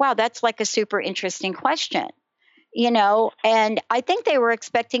I thought, wow, that's like a super interesting question. And I think they were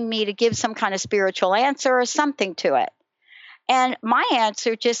expecting me to give some kind of spiritual answer or something to it. And my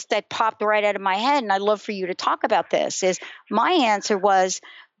answer just that popped right out of my head, and I'd love for you to talk about this, is my answer was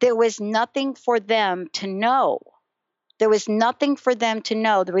there was nothing for them to know. There was nothing for them to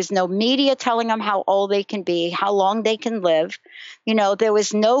know. There was no media telling them how old they can be, how long they can live. There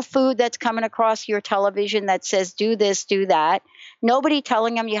was no food that's coming across your television that says, do this, do that. Nobody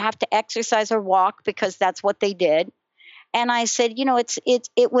telling them you have to exercise or walk because that's what they did. And I said, it's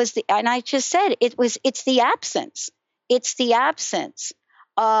the absence. It's the absence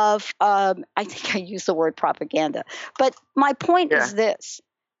of, I think I used the word propaganda. But my point is this.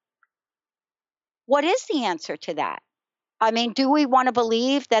 What is the answer to that? I mean, do we want to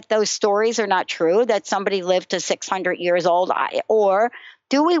believe that those stories are not true, that somebody lived to 600 years old? Or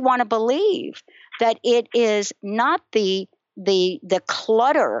do we want to believe that it is not the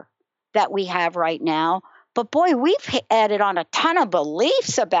clutter that we have right now? But boy, we've added on a ton of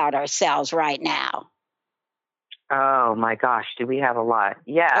beliefs about ourselves right now. Oh my gosh, do we have a lot?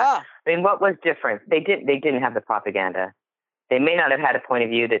 Yeah. I mean, what was different? They didn't have the propaganda. They may not have had a point of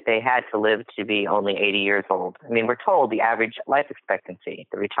view that they had to live to be only 80 years old. I mean, we're told the average life expectancy,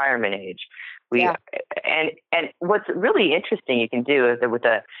 the retirement age. And what's really interesting you can do is that with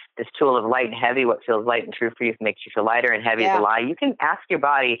this tool of light and heavy, what feels light and true for you makes you feel lighter, and heavy is a lie. You can ask your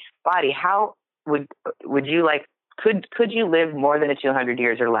body, how would you like, could you live more than 200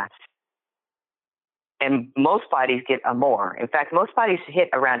 years or less? And most bodies get a more. In fact, most bodies hit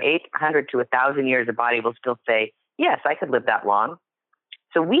around 800 to 1,000 years. A body will still say, yes, I could live that long.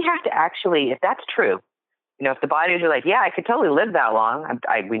 So we have to actually, if that's true, if the bodies are like, yeah, I could totally live that long.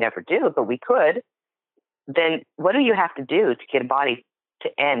 We never do, but we could. Then what do you have to do to get a body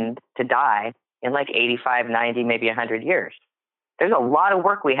to die in like 85, 90, maybe 100 years? There's a lot of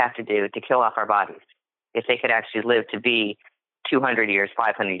work we have to do to kill off our bodies if they could actually live to be 200 years,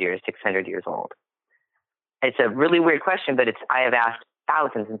 500 years, 600 years old. It's a really weird question, but I have asked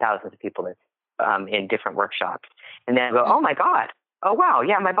thousands and thousands of people this in different workshops. And then I go, oh my God. Oh wow.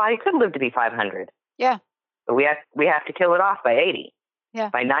 Yeah, my body could live to be 500. Yeah. But we have to kill it off by 80. Yeah.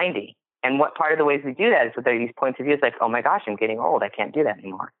 By 90. And what part of the ways we do that is with these points of view. It's like, oh my gosh, I'm getting old. I can't do that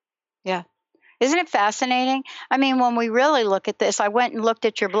anymore. Yeah. Isn't it fascinating? I mean, when we really look at this, I went and looked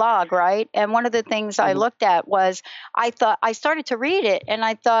at your blog, right? And one of the things I looked at was I started to read it and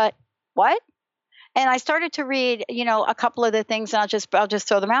I thought, what? And I started to read, a couple of the things, and I'll just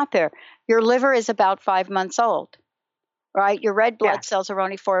throw them out there. Your liver is about 5 months old, right? Your red blood cells are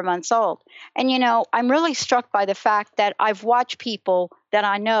only 4 months old. And, I'm really struck by the fact that I've watched people that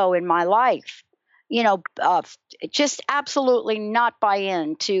I know in my life, just absolutely not buy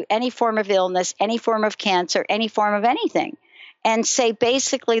into any form of illness, any form of cancer, any form of anything, and say,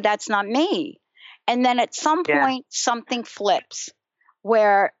 basically, that's not me. And then at some point, something flips,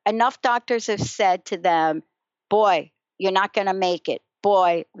 where enough doctors have said to them, boy, you're not going to make it.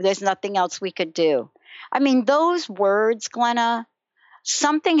 Boy, there's nothing else we could do. I mean, those words, Glenna,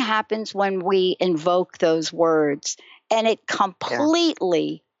 something happens when we invoke those words, and it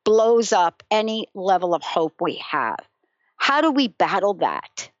completely blows up any level of hope we have. How do we battle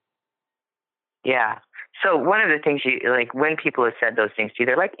that? Yeah. So one of the things when people have said those things to you,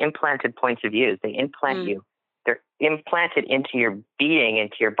 they're like implanted points of view. They implant you. They're implanted into your being,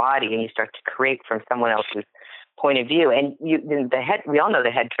 into your body, and you start to create from someone else's point of view. And we all know the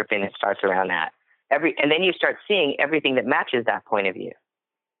head tripping that starts around that. And then you start seeing everything that matches that point of view.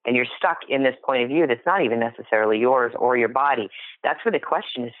 and you're stuck in this point of view that's not even necessarily yours or your body. That's where the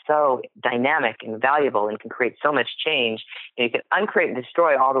question is so dynamic and valuable and can create so much change. And you can uncreate and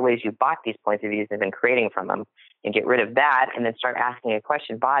destroy all the ways you bought these points of views and been creating from them, and get rid of that, and then start asking a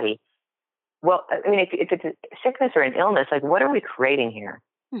question, body. Well, I mean, if it's a sickness or an illness, like, what are we creating here?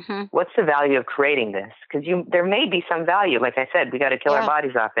 Mm-hmm. What's the value of creating this? Because there may be some value. Like I said, we got to kill our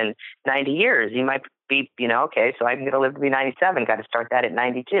bodies off in 90 years. You might be, okay, so I'm going to live to be 97. Got to start that at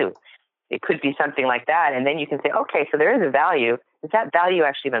 92. It could be something like that. And then you can say, okay, so there is a value. Does that value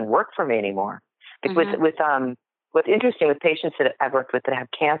actually even work for me anymore? Like what's interesting with patients that I've worked with that have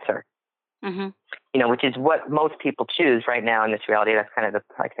cancer, which is what most people choose right now in this reality. That's kind of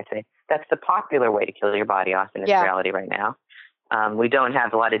like I say, that's the popular way to kill your body off in this reality right now. We don't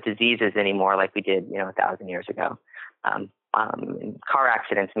have a lot of diseases anymore like we did, 1,000 years ago. Car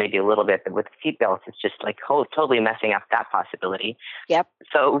accidents maybe a little bit, but with seatbelts, it's just like totally messing up that possibility. Yep.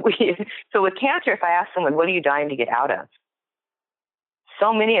 So with cancer, if I ask someone, what are you dying to get out of?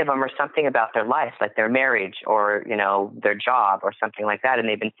 So many of them are something about their life, like their marriage or, their job or something like that. And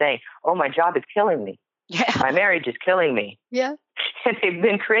they've been saying, oh, my job is killing me. Yeah. My marriage is killing me. Yeah. And they've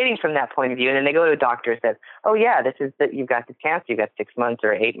been creating from that point of view. And then they go to a doctor and says, oh, yeah, you've got this cancer. You've got 6 months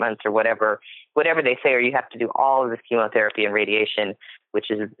or 8 months or whatever they say, or you have to do all of this chemotherapy and radiation, which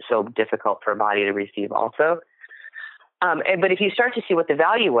is so difficult for a body to receive also. But if you start to see what the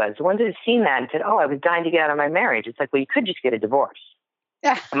value was, the ones that have seen that and said, oh, I was dying to get out of my marriage. It's like, well, you could just get a divorce.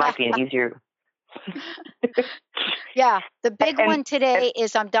 It might be an easier. Yeah. The big one today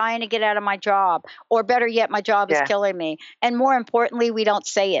is I'm dying to get out of my job, or better yet, my job is killing me. And more importantly, we don't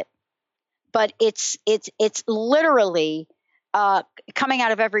say it, but it's literally coming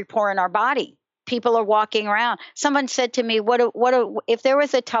out of every pore in our body. People are walking around. Someone said to me, if there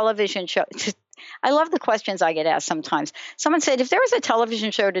was a television show, I love the questions I get asked sometimes. Someone said, if there was a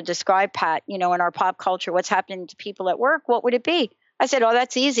television show to describe, Pat, in our pop culture, what's happening to people at work, what would it be? I said, oh,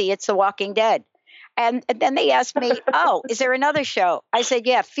 that's easy. It's The Walking Dead. And then they asked me, oh, is there another show? I said,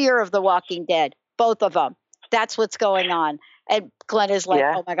 yeah, Fear of the Walking Dead. Both of them. That's what's going on. And Glenna's like,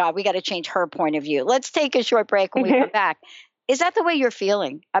 oh, my God, we got to change her point of view. Let's take a short break when we come back. Is that the way you're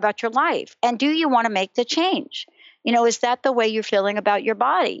feeling about your life? And do you want to make the change? Is that the way you're feeling about your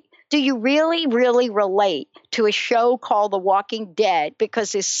body? Do you really, really relate to a show called The Walking Dead?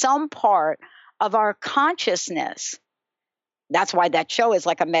 Because there's some part of our consciousness. That's why that show is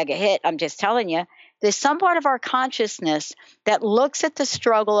like a mega hit. I'm just telling you. There's some part of our consciousness that looks at the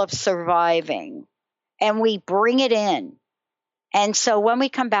struggle of surviving, and we bring it in. And so when we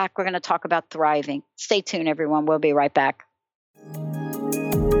come back, we're going to talk about thriving. Stay tuned, everyone. We'll be right back.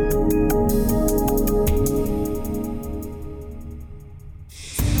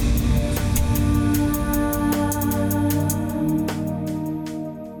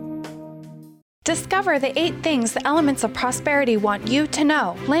 Discover the 8 things the elements of prosperity want you to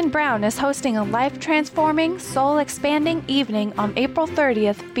know. Lynn Brown is hosting a life-transforming, soul-expanding evening on April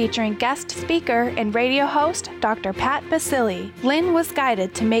 30th featuring guest speaker and radio host Dr. Pat Baccili. Lynn was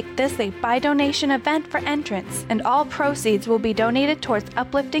guided to make this a by-donation event for entrants, and all proceeds will be donated towards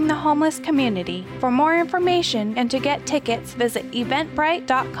uplifting the homeless community. For more information and to get tickets, visit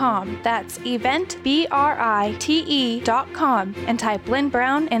eventbrite.com. That's eventbrite.com and type Lynn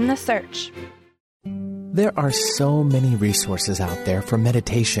Brown in the search. There are so many resources out there for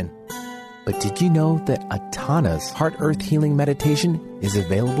meditation. But did you know that Atana's Heart Earth Healing Meditation is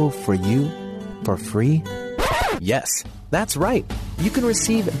available for you for free? Yes, that's right. You can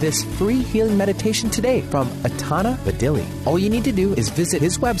receive this free healing meditation today from Atana Baccili. All you need to do is visit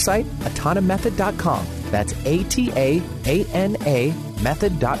his website, atanamethod.com. That's ATAANA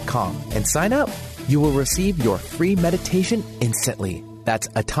method.com, and sign up. You will receive your free meditation instantly. That's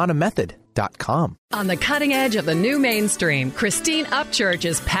atanamethod.com. On the cutting edge of the new mainstream, Christine Upchurch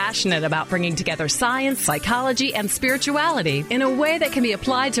is passionate about bringing together science, psychology, and spirituality in a way that can be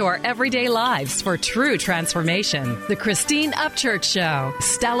applied to our everyday lives for true transformation. The Christine Upchurch Show,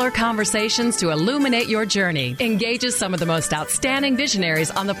 stellar conversations to illuminate your journey, engages some of the most outstanding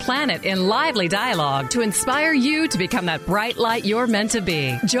visionaries on the planet in lively dialogue to inspire you to become that bright light you're meant to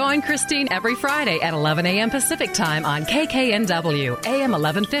be. Join Christine every Friday at 11 a.m. Pacific Time on KKNW, AM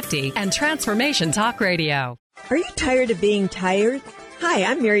 1150, and Transformation Talk Radio. Are you tired of being tired? Hi,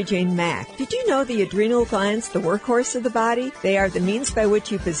 I'm Mary Jane Mack. Did you know the adrenal glands, the workhorse of the body? They are the means by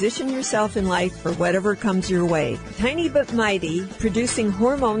which you position yourself in life for whatever comes your way. Tiny but mighty, producing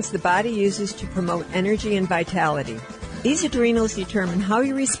hormones the body uses to promote energy and vitality. These adrenals determine how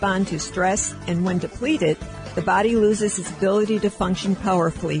you respond to stress, and when depleted, the body loses its ability to function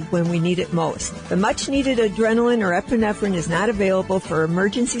powerfully when we need it most. The much-needed adrenaline or epinephrine is not available for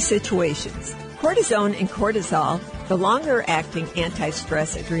emergency situations. Cortisone and cortisol, the longer-acting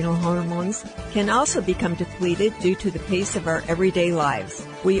anti-stress adrenal hormones, can also become depleted due to the pace of our everyday lives.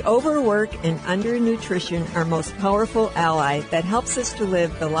 We overwork, and undernutrition, our most powerful ally that helps us to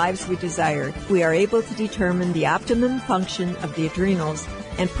live the lives we desire. We are able to determine the optimum function of the adrenals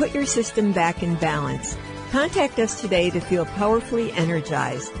and put your system back in balance. Contact us today to feel powerfully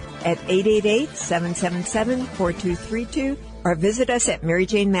energized at 888-777-4232 or visit us at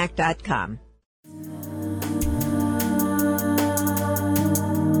maryjanemack.com.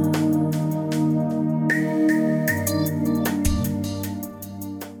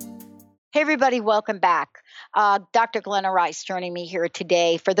 Hey, everybody, welcome back. Dr. Glenna Rice joining me here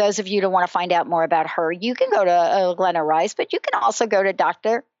today. For those of you who want to find out more about her, you can go to Glenna Rice, but you can also go to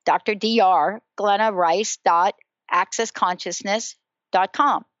Dr.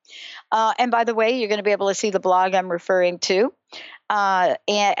 GlennaRice.accessconsciousness.com. And by the way, you're going to be able to see the blog I'm referring to, and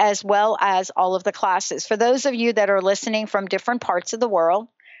as well as all of the classes. For those of you that are listening from different parts of the world,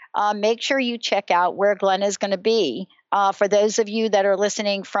 make sure you check out where Glenna is going to be. For those of you that are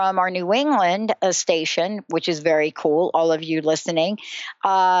listening from our New England station, which is very cool, all of you listening,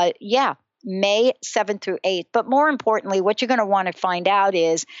 May 7th through 8th. But more importantly, what you're going to want to find out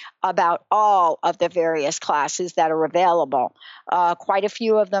is about all of the various classes that are available. Quite a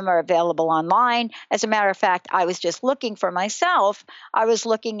few of them are available online. As a matter of fact, I was just looking for myself. I was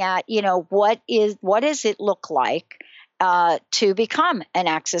looking at, what does it look like to become an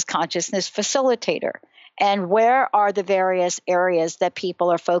Access Consciousness facilitator? And where are the various areas that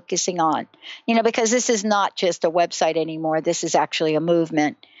people are focusing on? Because this is not just a website anymore. This is actually a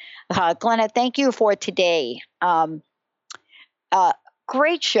movement. Glenna, thank you for today.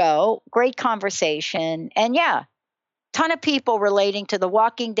 Great show, great conversation. And ton of people relating to The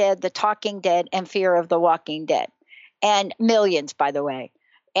Walking Dead, The Talking Dead, and Fear of the Walking Dead. And millions, by the way.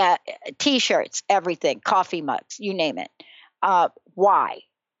 T-shirts, everything, coffee mugs, you name it. Why?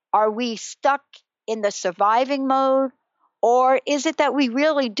 Are we stuck in the surviving mode, or is it that we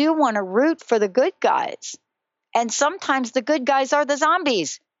really do want to root for the good guys? And sometimes the good guys are the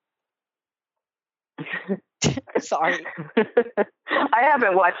zombies. Sorry. I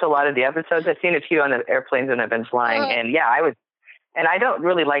haven't watched a lot of the episodes. I've seen a few on the airplanes when I've been flying. And I don't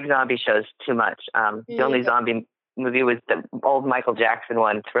really like zombie shows too much. The only zombie movie was the old Michael Jackson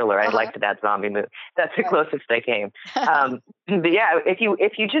one, Thriller. I liked that zombie movie. That's the closest I came. But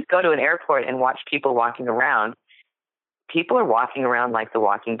if you just go to an airport and watch people walking around, people are walking around like The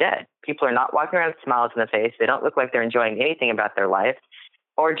Walking Dead. People are not walking around with smiles on the face. They don't look like they're enjoying anything about their life,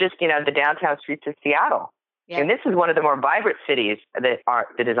 or just the downtown streets of Seattle. Yeah. And this is one of the more vibrant cities that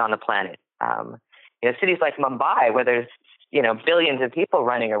is on the planet. Cities like Mumbai, where there's billions of people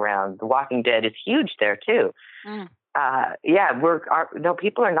running around. The Walking Dead is huge there too.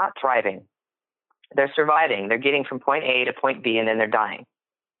 People are not thriving. They're surviving. They're getting from point A to point B, and then they're dying.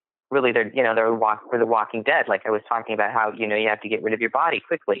 Really, we're the Walking Dead. Like I was talking about how, you have to get rid of your body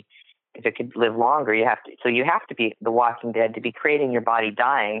quickly. If it could live longer, you have to be the Walking Dead to be creating your body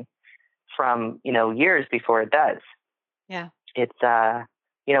dying from, years before it does. Yeah. It's,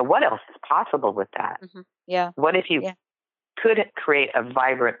 what else is possible with that? Mm-hmm. Yeah. What if you could create a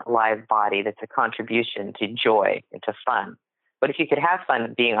vibrant, alive body that's a contribution to joy and to fun? What if you could have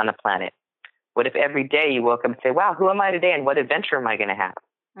fun being on the planet? What if every day you woke up and say, wow, who am I today and what adventure am I going to have?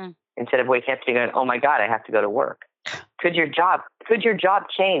 Instead of waking up and going, oh my God, I have to go to work. Could your job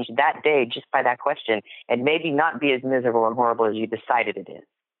change that day just by that question and maybe not be as miserable and horrible as you decided it is?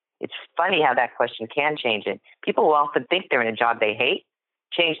 It's funny how that question can change it. People will often think they're in a job they hate,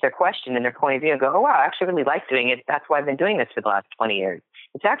 change their question and their point of view and go, oh, wow, I actually really like doing it. That's why I've been doing this for the last 20 years.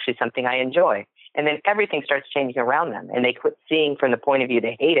 It's actually something I enjoy. And then everything starts changing around them, and they quit seeing from the point of view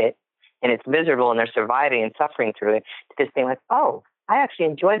they hate it and it's miserable and they're surviving and suffering through it, to this thing like, oh, I actually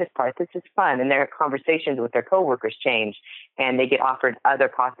enjoy this part. This is fun. And their conversations with their coworkers change, and they get offered other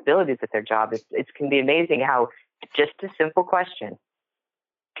possibilities at their job. It can be amazing how just a simple question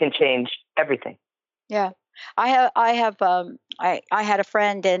can change everything. Yeah. I had a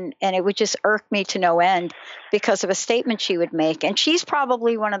friend, and it would just irk me to no end because of a statement she would make. And she's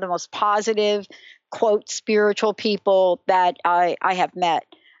probably one of the most positive, quote, spiritual people that I have met.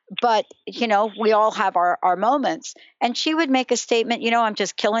 But, we all have our moments. And she would make a statement, I'm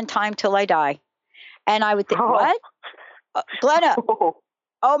just killing time till I die. And I would think, what? Glenna,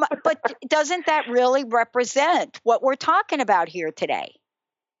 but doesn't that really represent what we're talking about here today?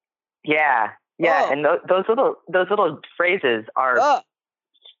 Yeah. Yeah. Oh. And those little phrases are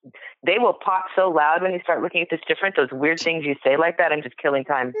they will pop so loud when you start looking at this different. Those weird things you say like that, I'm just killing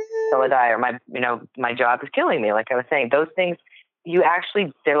time till I die, or my job is killing me. Like I was saying, those things,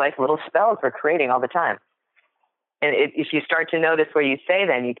 they're like little spells we're creating all the time. And if you start to notice where you say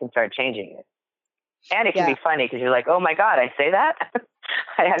them, you can start changing it. And it can be funny because you're like, oh my God, I say that?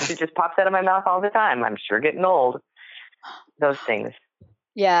 I actually just pops out of my mouth all the time. I'm sure getting old. Those things.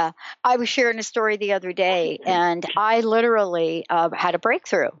 Yeah. I was sharing a story the other day, and I literally had a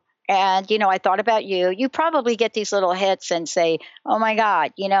breakthrough. And, I thought about you. You probably get these little hits and say, oh my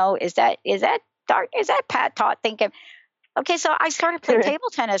God, is that Pat Tot thinking? Okay, so I started playing table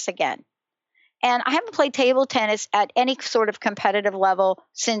tennis again. And I haven't played table tennis at any sort of competitive level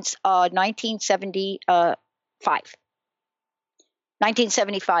since 1975.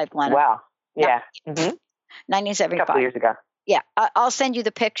 1975, Glenna. Wow. Yeah. Mm-hmm. 1975. A couple years ago. Yeah. I'll send you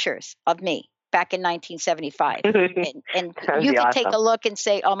the pictures of me back in 1975. and you can take a look and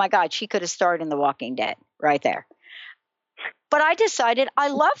say, oh my God, she could have starred in The Walking Dead right there. But I decided I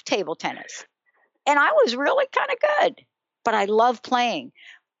love table tennis. And I was really kind of good. But I love playing.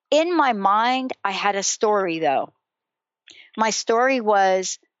 In my mind, I had a story, though. My story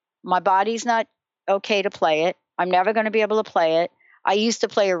was my body's not okay to play it. I'm never going to be able to play it. I used to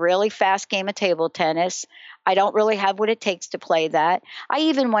play a really fast game of table tennis. I don't really have what it takes to play that. I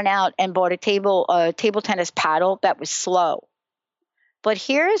even went out and bought a table tennis paddle that was slow. But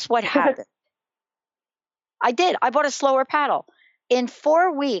here's what happened. I did. I bought a slower paddle. In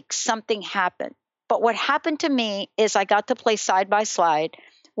 4 weeks, something happened. But what happened to me is I got to play side by side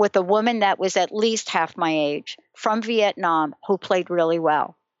with a woman that was at least half my age from Vietnam who played really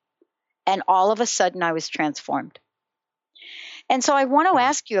well. And all of a sudden I was transformed. And so I want to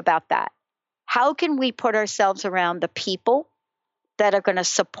ask you about that. How can we put ourselves around the people that are going to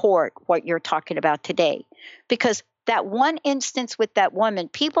support what you're talking about today? Because that one instance with that woman,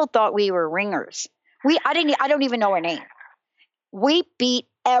 people thought we were ringers. I don't even know her name. We beat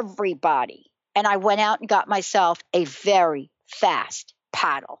everybody. And I went out and got myself a very fast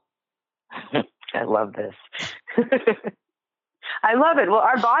paddle. I love this. I love it. Well,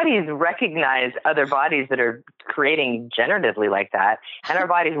 our bodies recognize other bodies that are creating generatively like that, and our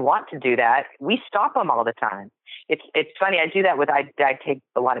bodies want to do that. We stop them all the time. It's funny. I do that I take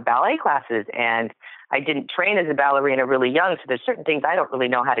a lot of ballet classes, and I didn't train as a ballerina really young, so there's certain things I don't really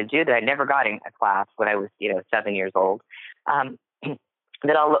know how to do that I never got in a class when I was 7 years old.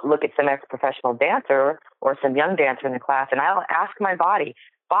 Then I'll look at some ex-professional dancer or some young dancer in the class, and I'll ask my body,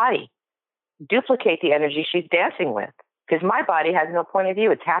 duplicate the energy she's dancing with. Because my body has no point of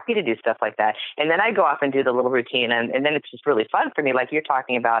view. It's happy to do stuff like that. And then I go off and do the little routine, and then it's just really fun for me, like you're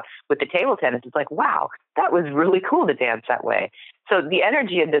talking about with the table tennis. It's like, wow, that was really cool to dance that way. So the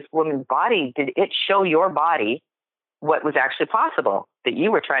energy of this woman's body, did it show your body what was actually possible that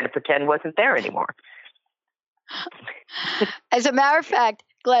you were trying to pretend wasn't there anymore? As a matter of fact,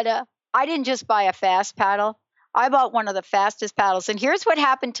 Glenna, I didn't just buy a fast paddle. I bought one of the fastest paddles. And here's what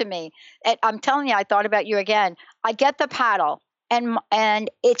happened to me. I'm telling you, I thought about you again. I get the paddle and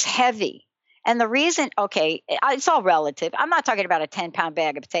it's heavy. And the reason, it's all relative. I'm not talking about a 10-pound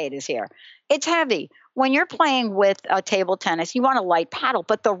bag of potatoes here. It's heavy. When you're playing with a table tennis, you want a light paddle,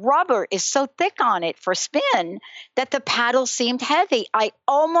 but the rubber is so thick on it for spin that the paddle seemed heavy. I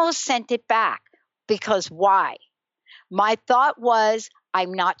almost sent it back because why? My thought was,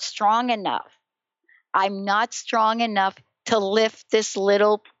 I'm not strong enough. I'm not strong enough to lift this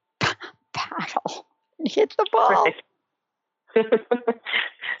little paddle and hit the ball. Right.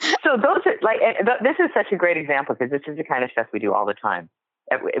 So those are this is such a great example because this is the kind of stuff we do all the time.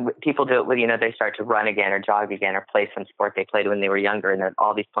 People do it with, they start to run again or jog again or play some sport they played when they were younger, and then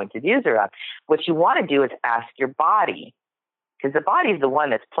all these points of views are up. What you want to do is ask your body, because the body is the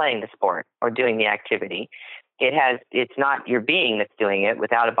one that's playing the sport or doing the activity. It's not your being that's doing it.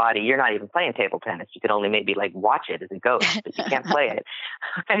 Without a body, you're not even playing table tennis. You could only maybe watch it as a ghost, but you can't play it.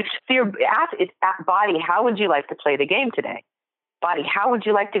 So body, how would you like to play the game today? Body, how would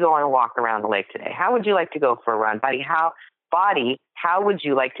you like to go on a walk around the lake today? How would you like to go for a run? Body, how would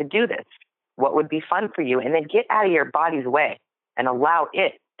you like to do this? What would be fun for you? And then get out of your body's way and allow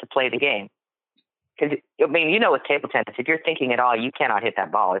it to play the game. Because, with table tennis, if you're thinking at all, you cannot hit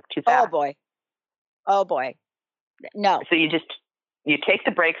that ball. It's too fast. Oh, boy. No. So you take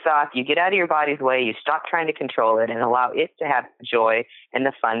the brakes off, you get out of your body's way, you stop trying to control it and allow it to have joy and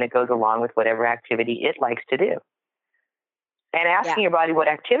the fun that goes along with whatever activity it likes to do. And asking your body what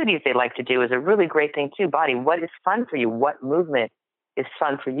activities they like to do is a really great thing too. Body, what is fun for you? What movement is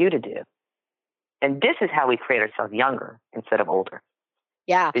fun for you to do? And this is how we create ourselves younger instead of older.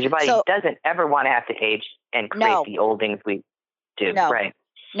 Yeah. Because your body doesn't ever want to have to age and create the old things we do. No. Right.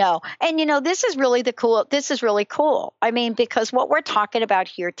 No. And this is really cool. I mean, because what we're talking about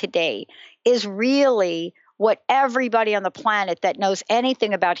here today is really what everybody on the planet that knows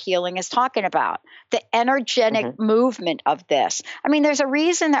anything about healing is talking about, the energetic movement of this. I mean, there's a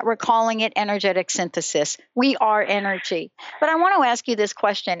reason that we're calling it energetic synthesis. We are energy. But I want to ask you this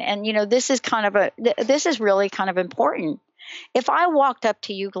question, and this is really kind of important. If I walked up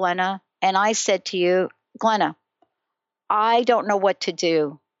to you, Glenna, and I said to you, Glenna, I don't know what to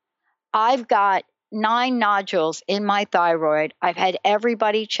do. I've got 9 nodules in my thyroid. I've had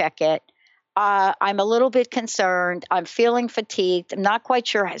everybody check it. I'm a little bit concerned. I'm feeling fatigued. I'm not quite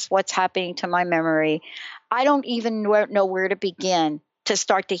sure what's happening to my memory. I don't even know where to begin to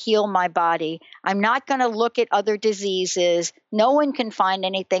start to heal my body. I'm not going to look at other diseases. No one can find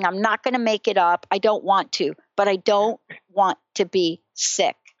anything. I'm not going to make it up. I don't want to, but I don't want to be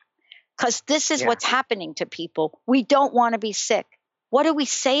sick. Because this is what's happening to people. We don't want to be sick. What do we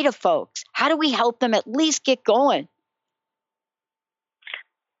say to folks? How do we help them at least get going?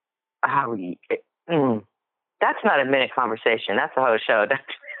 That's not a minute conversation. That's a whole show.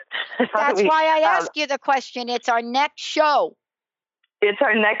 That's why I ask you the question. It's our next show. It's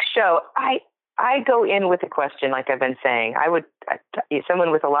our next show. I go in with a question, like I've been saying.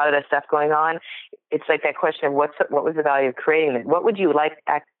 Someone with a lot of that stuff going on, it's like that question of what was the value of creating it? What would you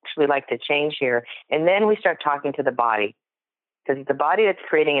actually like to change here? And then we start talking to the body. Because it's the body that's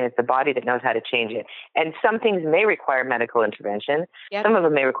creating it, it's the body that knows how to change it. And some things may require medical intervention. Yep. Some of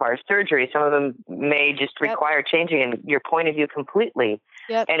them may require surgery. Some of them may just require changing in your point of view completely.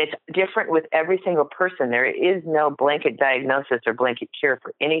 Yep. And it's different with every single person. There is no blanket diagnosis or blanket cure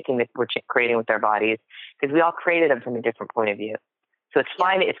for anything that we're creating with our bodies, because we all created them from a different point of view. So it's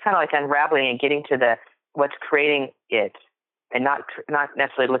fine. It's kind of like unraveling and getting to what's creating it, and not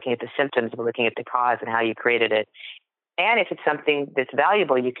necessarily looking at the symptoms, but looking at the cause and how you created it. And if it's something that's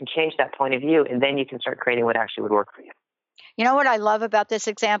valuable, you can change that point of view, and then you can start creating what actually would work for you. You know what I love about this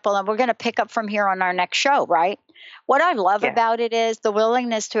example, and we're going to pick up from here on our next show, right? What I love about it is the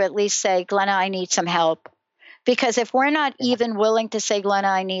willingness to at least say, Glenna, I need some help. Because if we're not even willing to say, Glenna,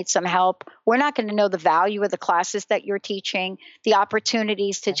 I need some help, we're not going to know the value of the classes that you're teaching, the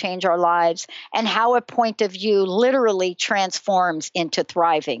opportunities to change our lives, and how a point of view literally transforms into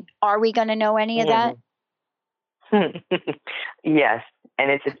thriving. Are we going to know any of that? Yes,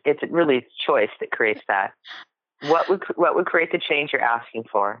 and it's really choice that creates that. What would create the change you're asking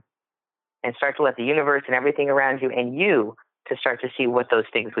for, and start to let the universe and everything around you and you to start to see what those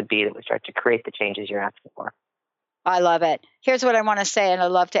things would be that would start to create the changes you're asking for. I love it. Here's what I want to say, and I'd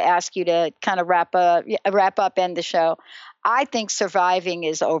love to ask you to kind of wrap up, end the show. I think surviving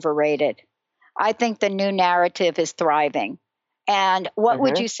is overrated. I think the new narrative is thriving. And what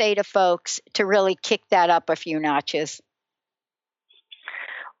would you say to folks to really kick that up a few notches?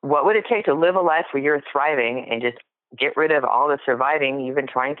 What would it take to live a life where you're thriving and just get rid of all the surviving you've been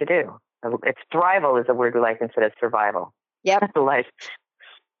trying to do? It's thrival is a word we like instead of survival. Yep. Life.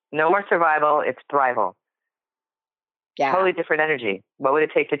 No more survival. It's thrival. Yeah. Totally different energy. What would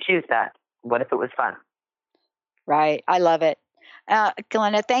it take to choose that? What if it was fun? Right. I love it.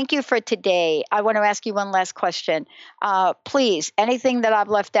 Glenna, thank you for today. I want to ask you one last question. Please, anything that I've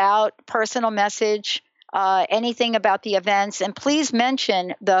left out, personal message, anything about the events, and please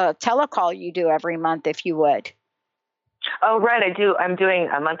mention the telecall you do every month, if you would. Oh, right. I do. I'm doing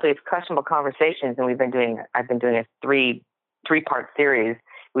a monthly Questionable Conversations, and I've been doing a three-part series.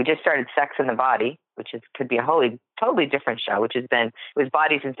 We just started Sex in the Body, which could be a totally different show, it was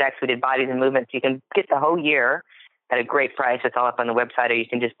Bodies and Sex. We did Bodies and Movement. So you can get the whole year at a great price. It's all up on the website, or you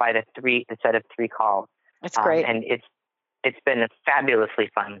can just buy the set of 3 calls. That's great. And it's been a fabulously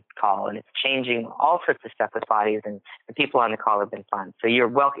fun call, and it's changing all sorts of stuff with bodies, and the people on the call have been fun. So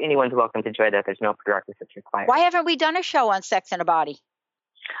anyone's welcome to join that. There's no prerequisites required. Why haven't we done a show on sex in a body?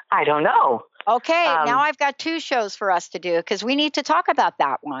 I don't know. Okay, now I've got 2 shows for us to do, because we need to talk about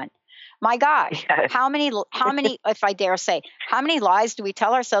that one. My gosh, yes. How many, if I dare say, how many lies do we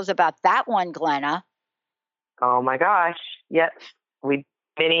tell ourselves about that one, Glenna? Oh my gosh. Yes.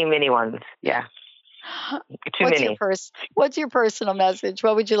 Many ones. Yeah. Too many. What's your personal message?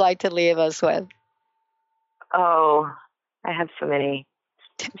 What would you like to leave us with? Oh, I have so many.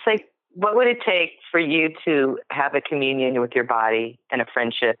 It's like, what would it take for you to have a communion with your body and a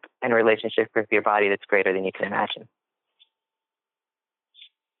friendship and a relationship with your body that's greater than you can imagine?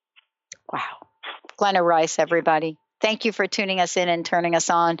 Wow. Glenna Rice, everybody. Thank you for tuning us in and turning us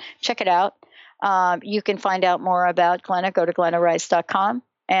on. Check it out. You can find out more about Glenna. Go to glennarice.com.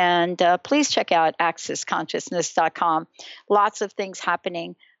 And please check out accessconsciousness.com. Lots of things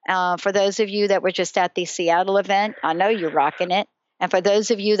happening. For those of you that were just at the Seattle event, I know you're rocking it. And for those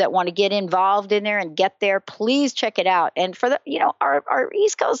of you that want to get involved in there and get there, please check it out. And for our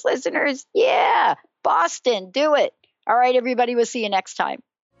East Coast listeners, yeah, Boston, do it. All right, everybody, we'll see you next time.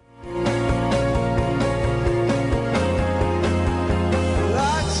 Lights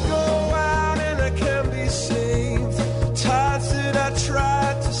go out and I can be saved. Times that I try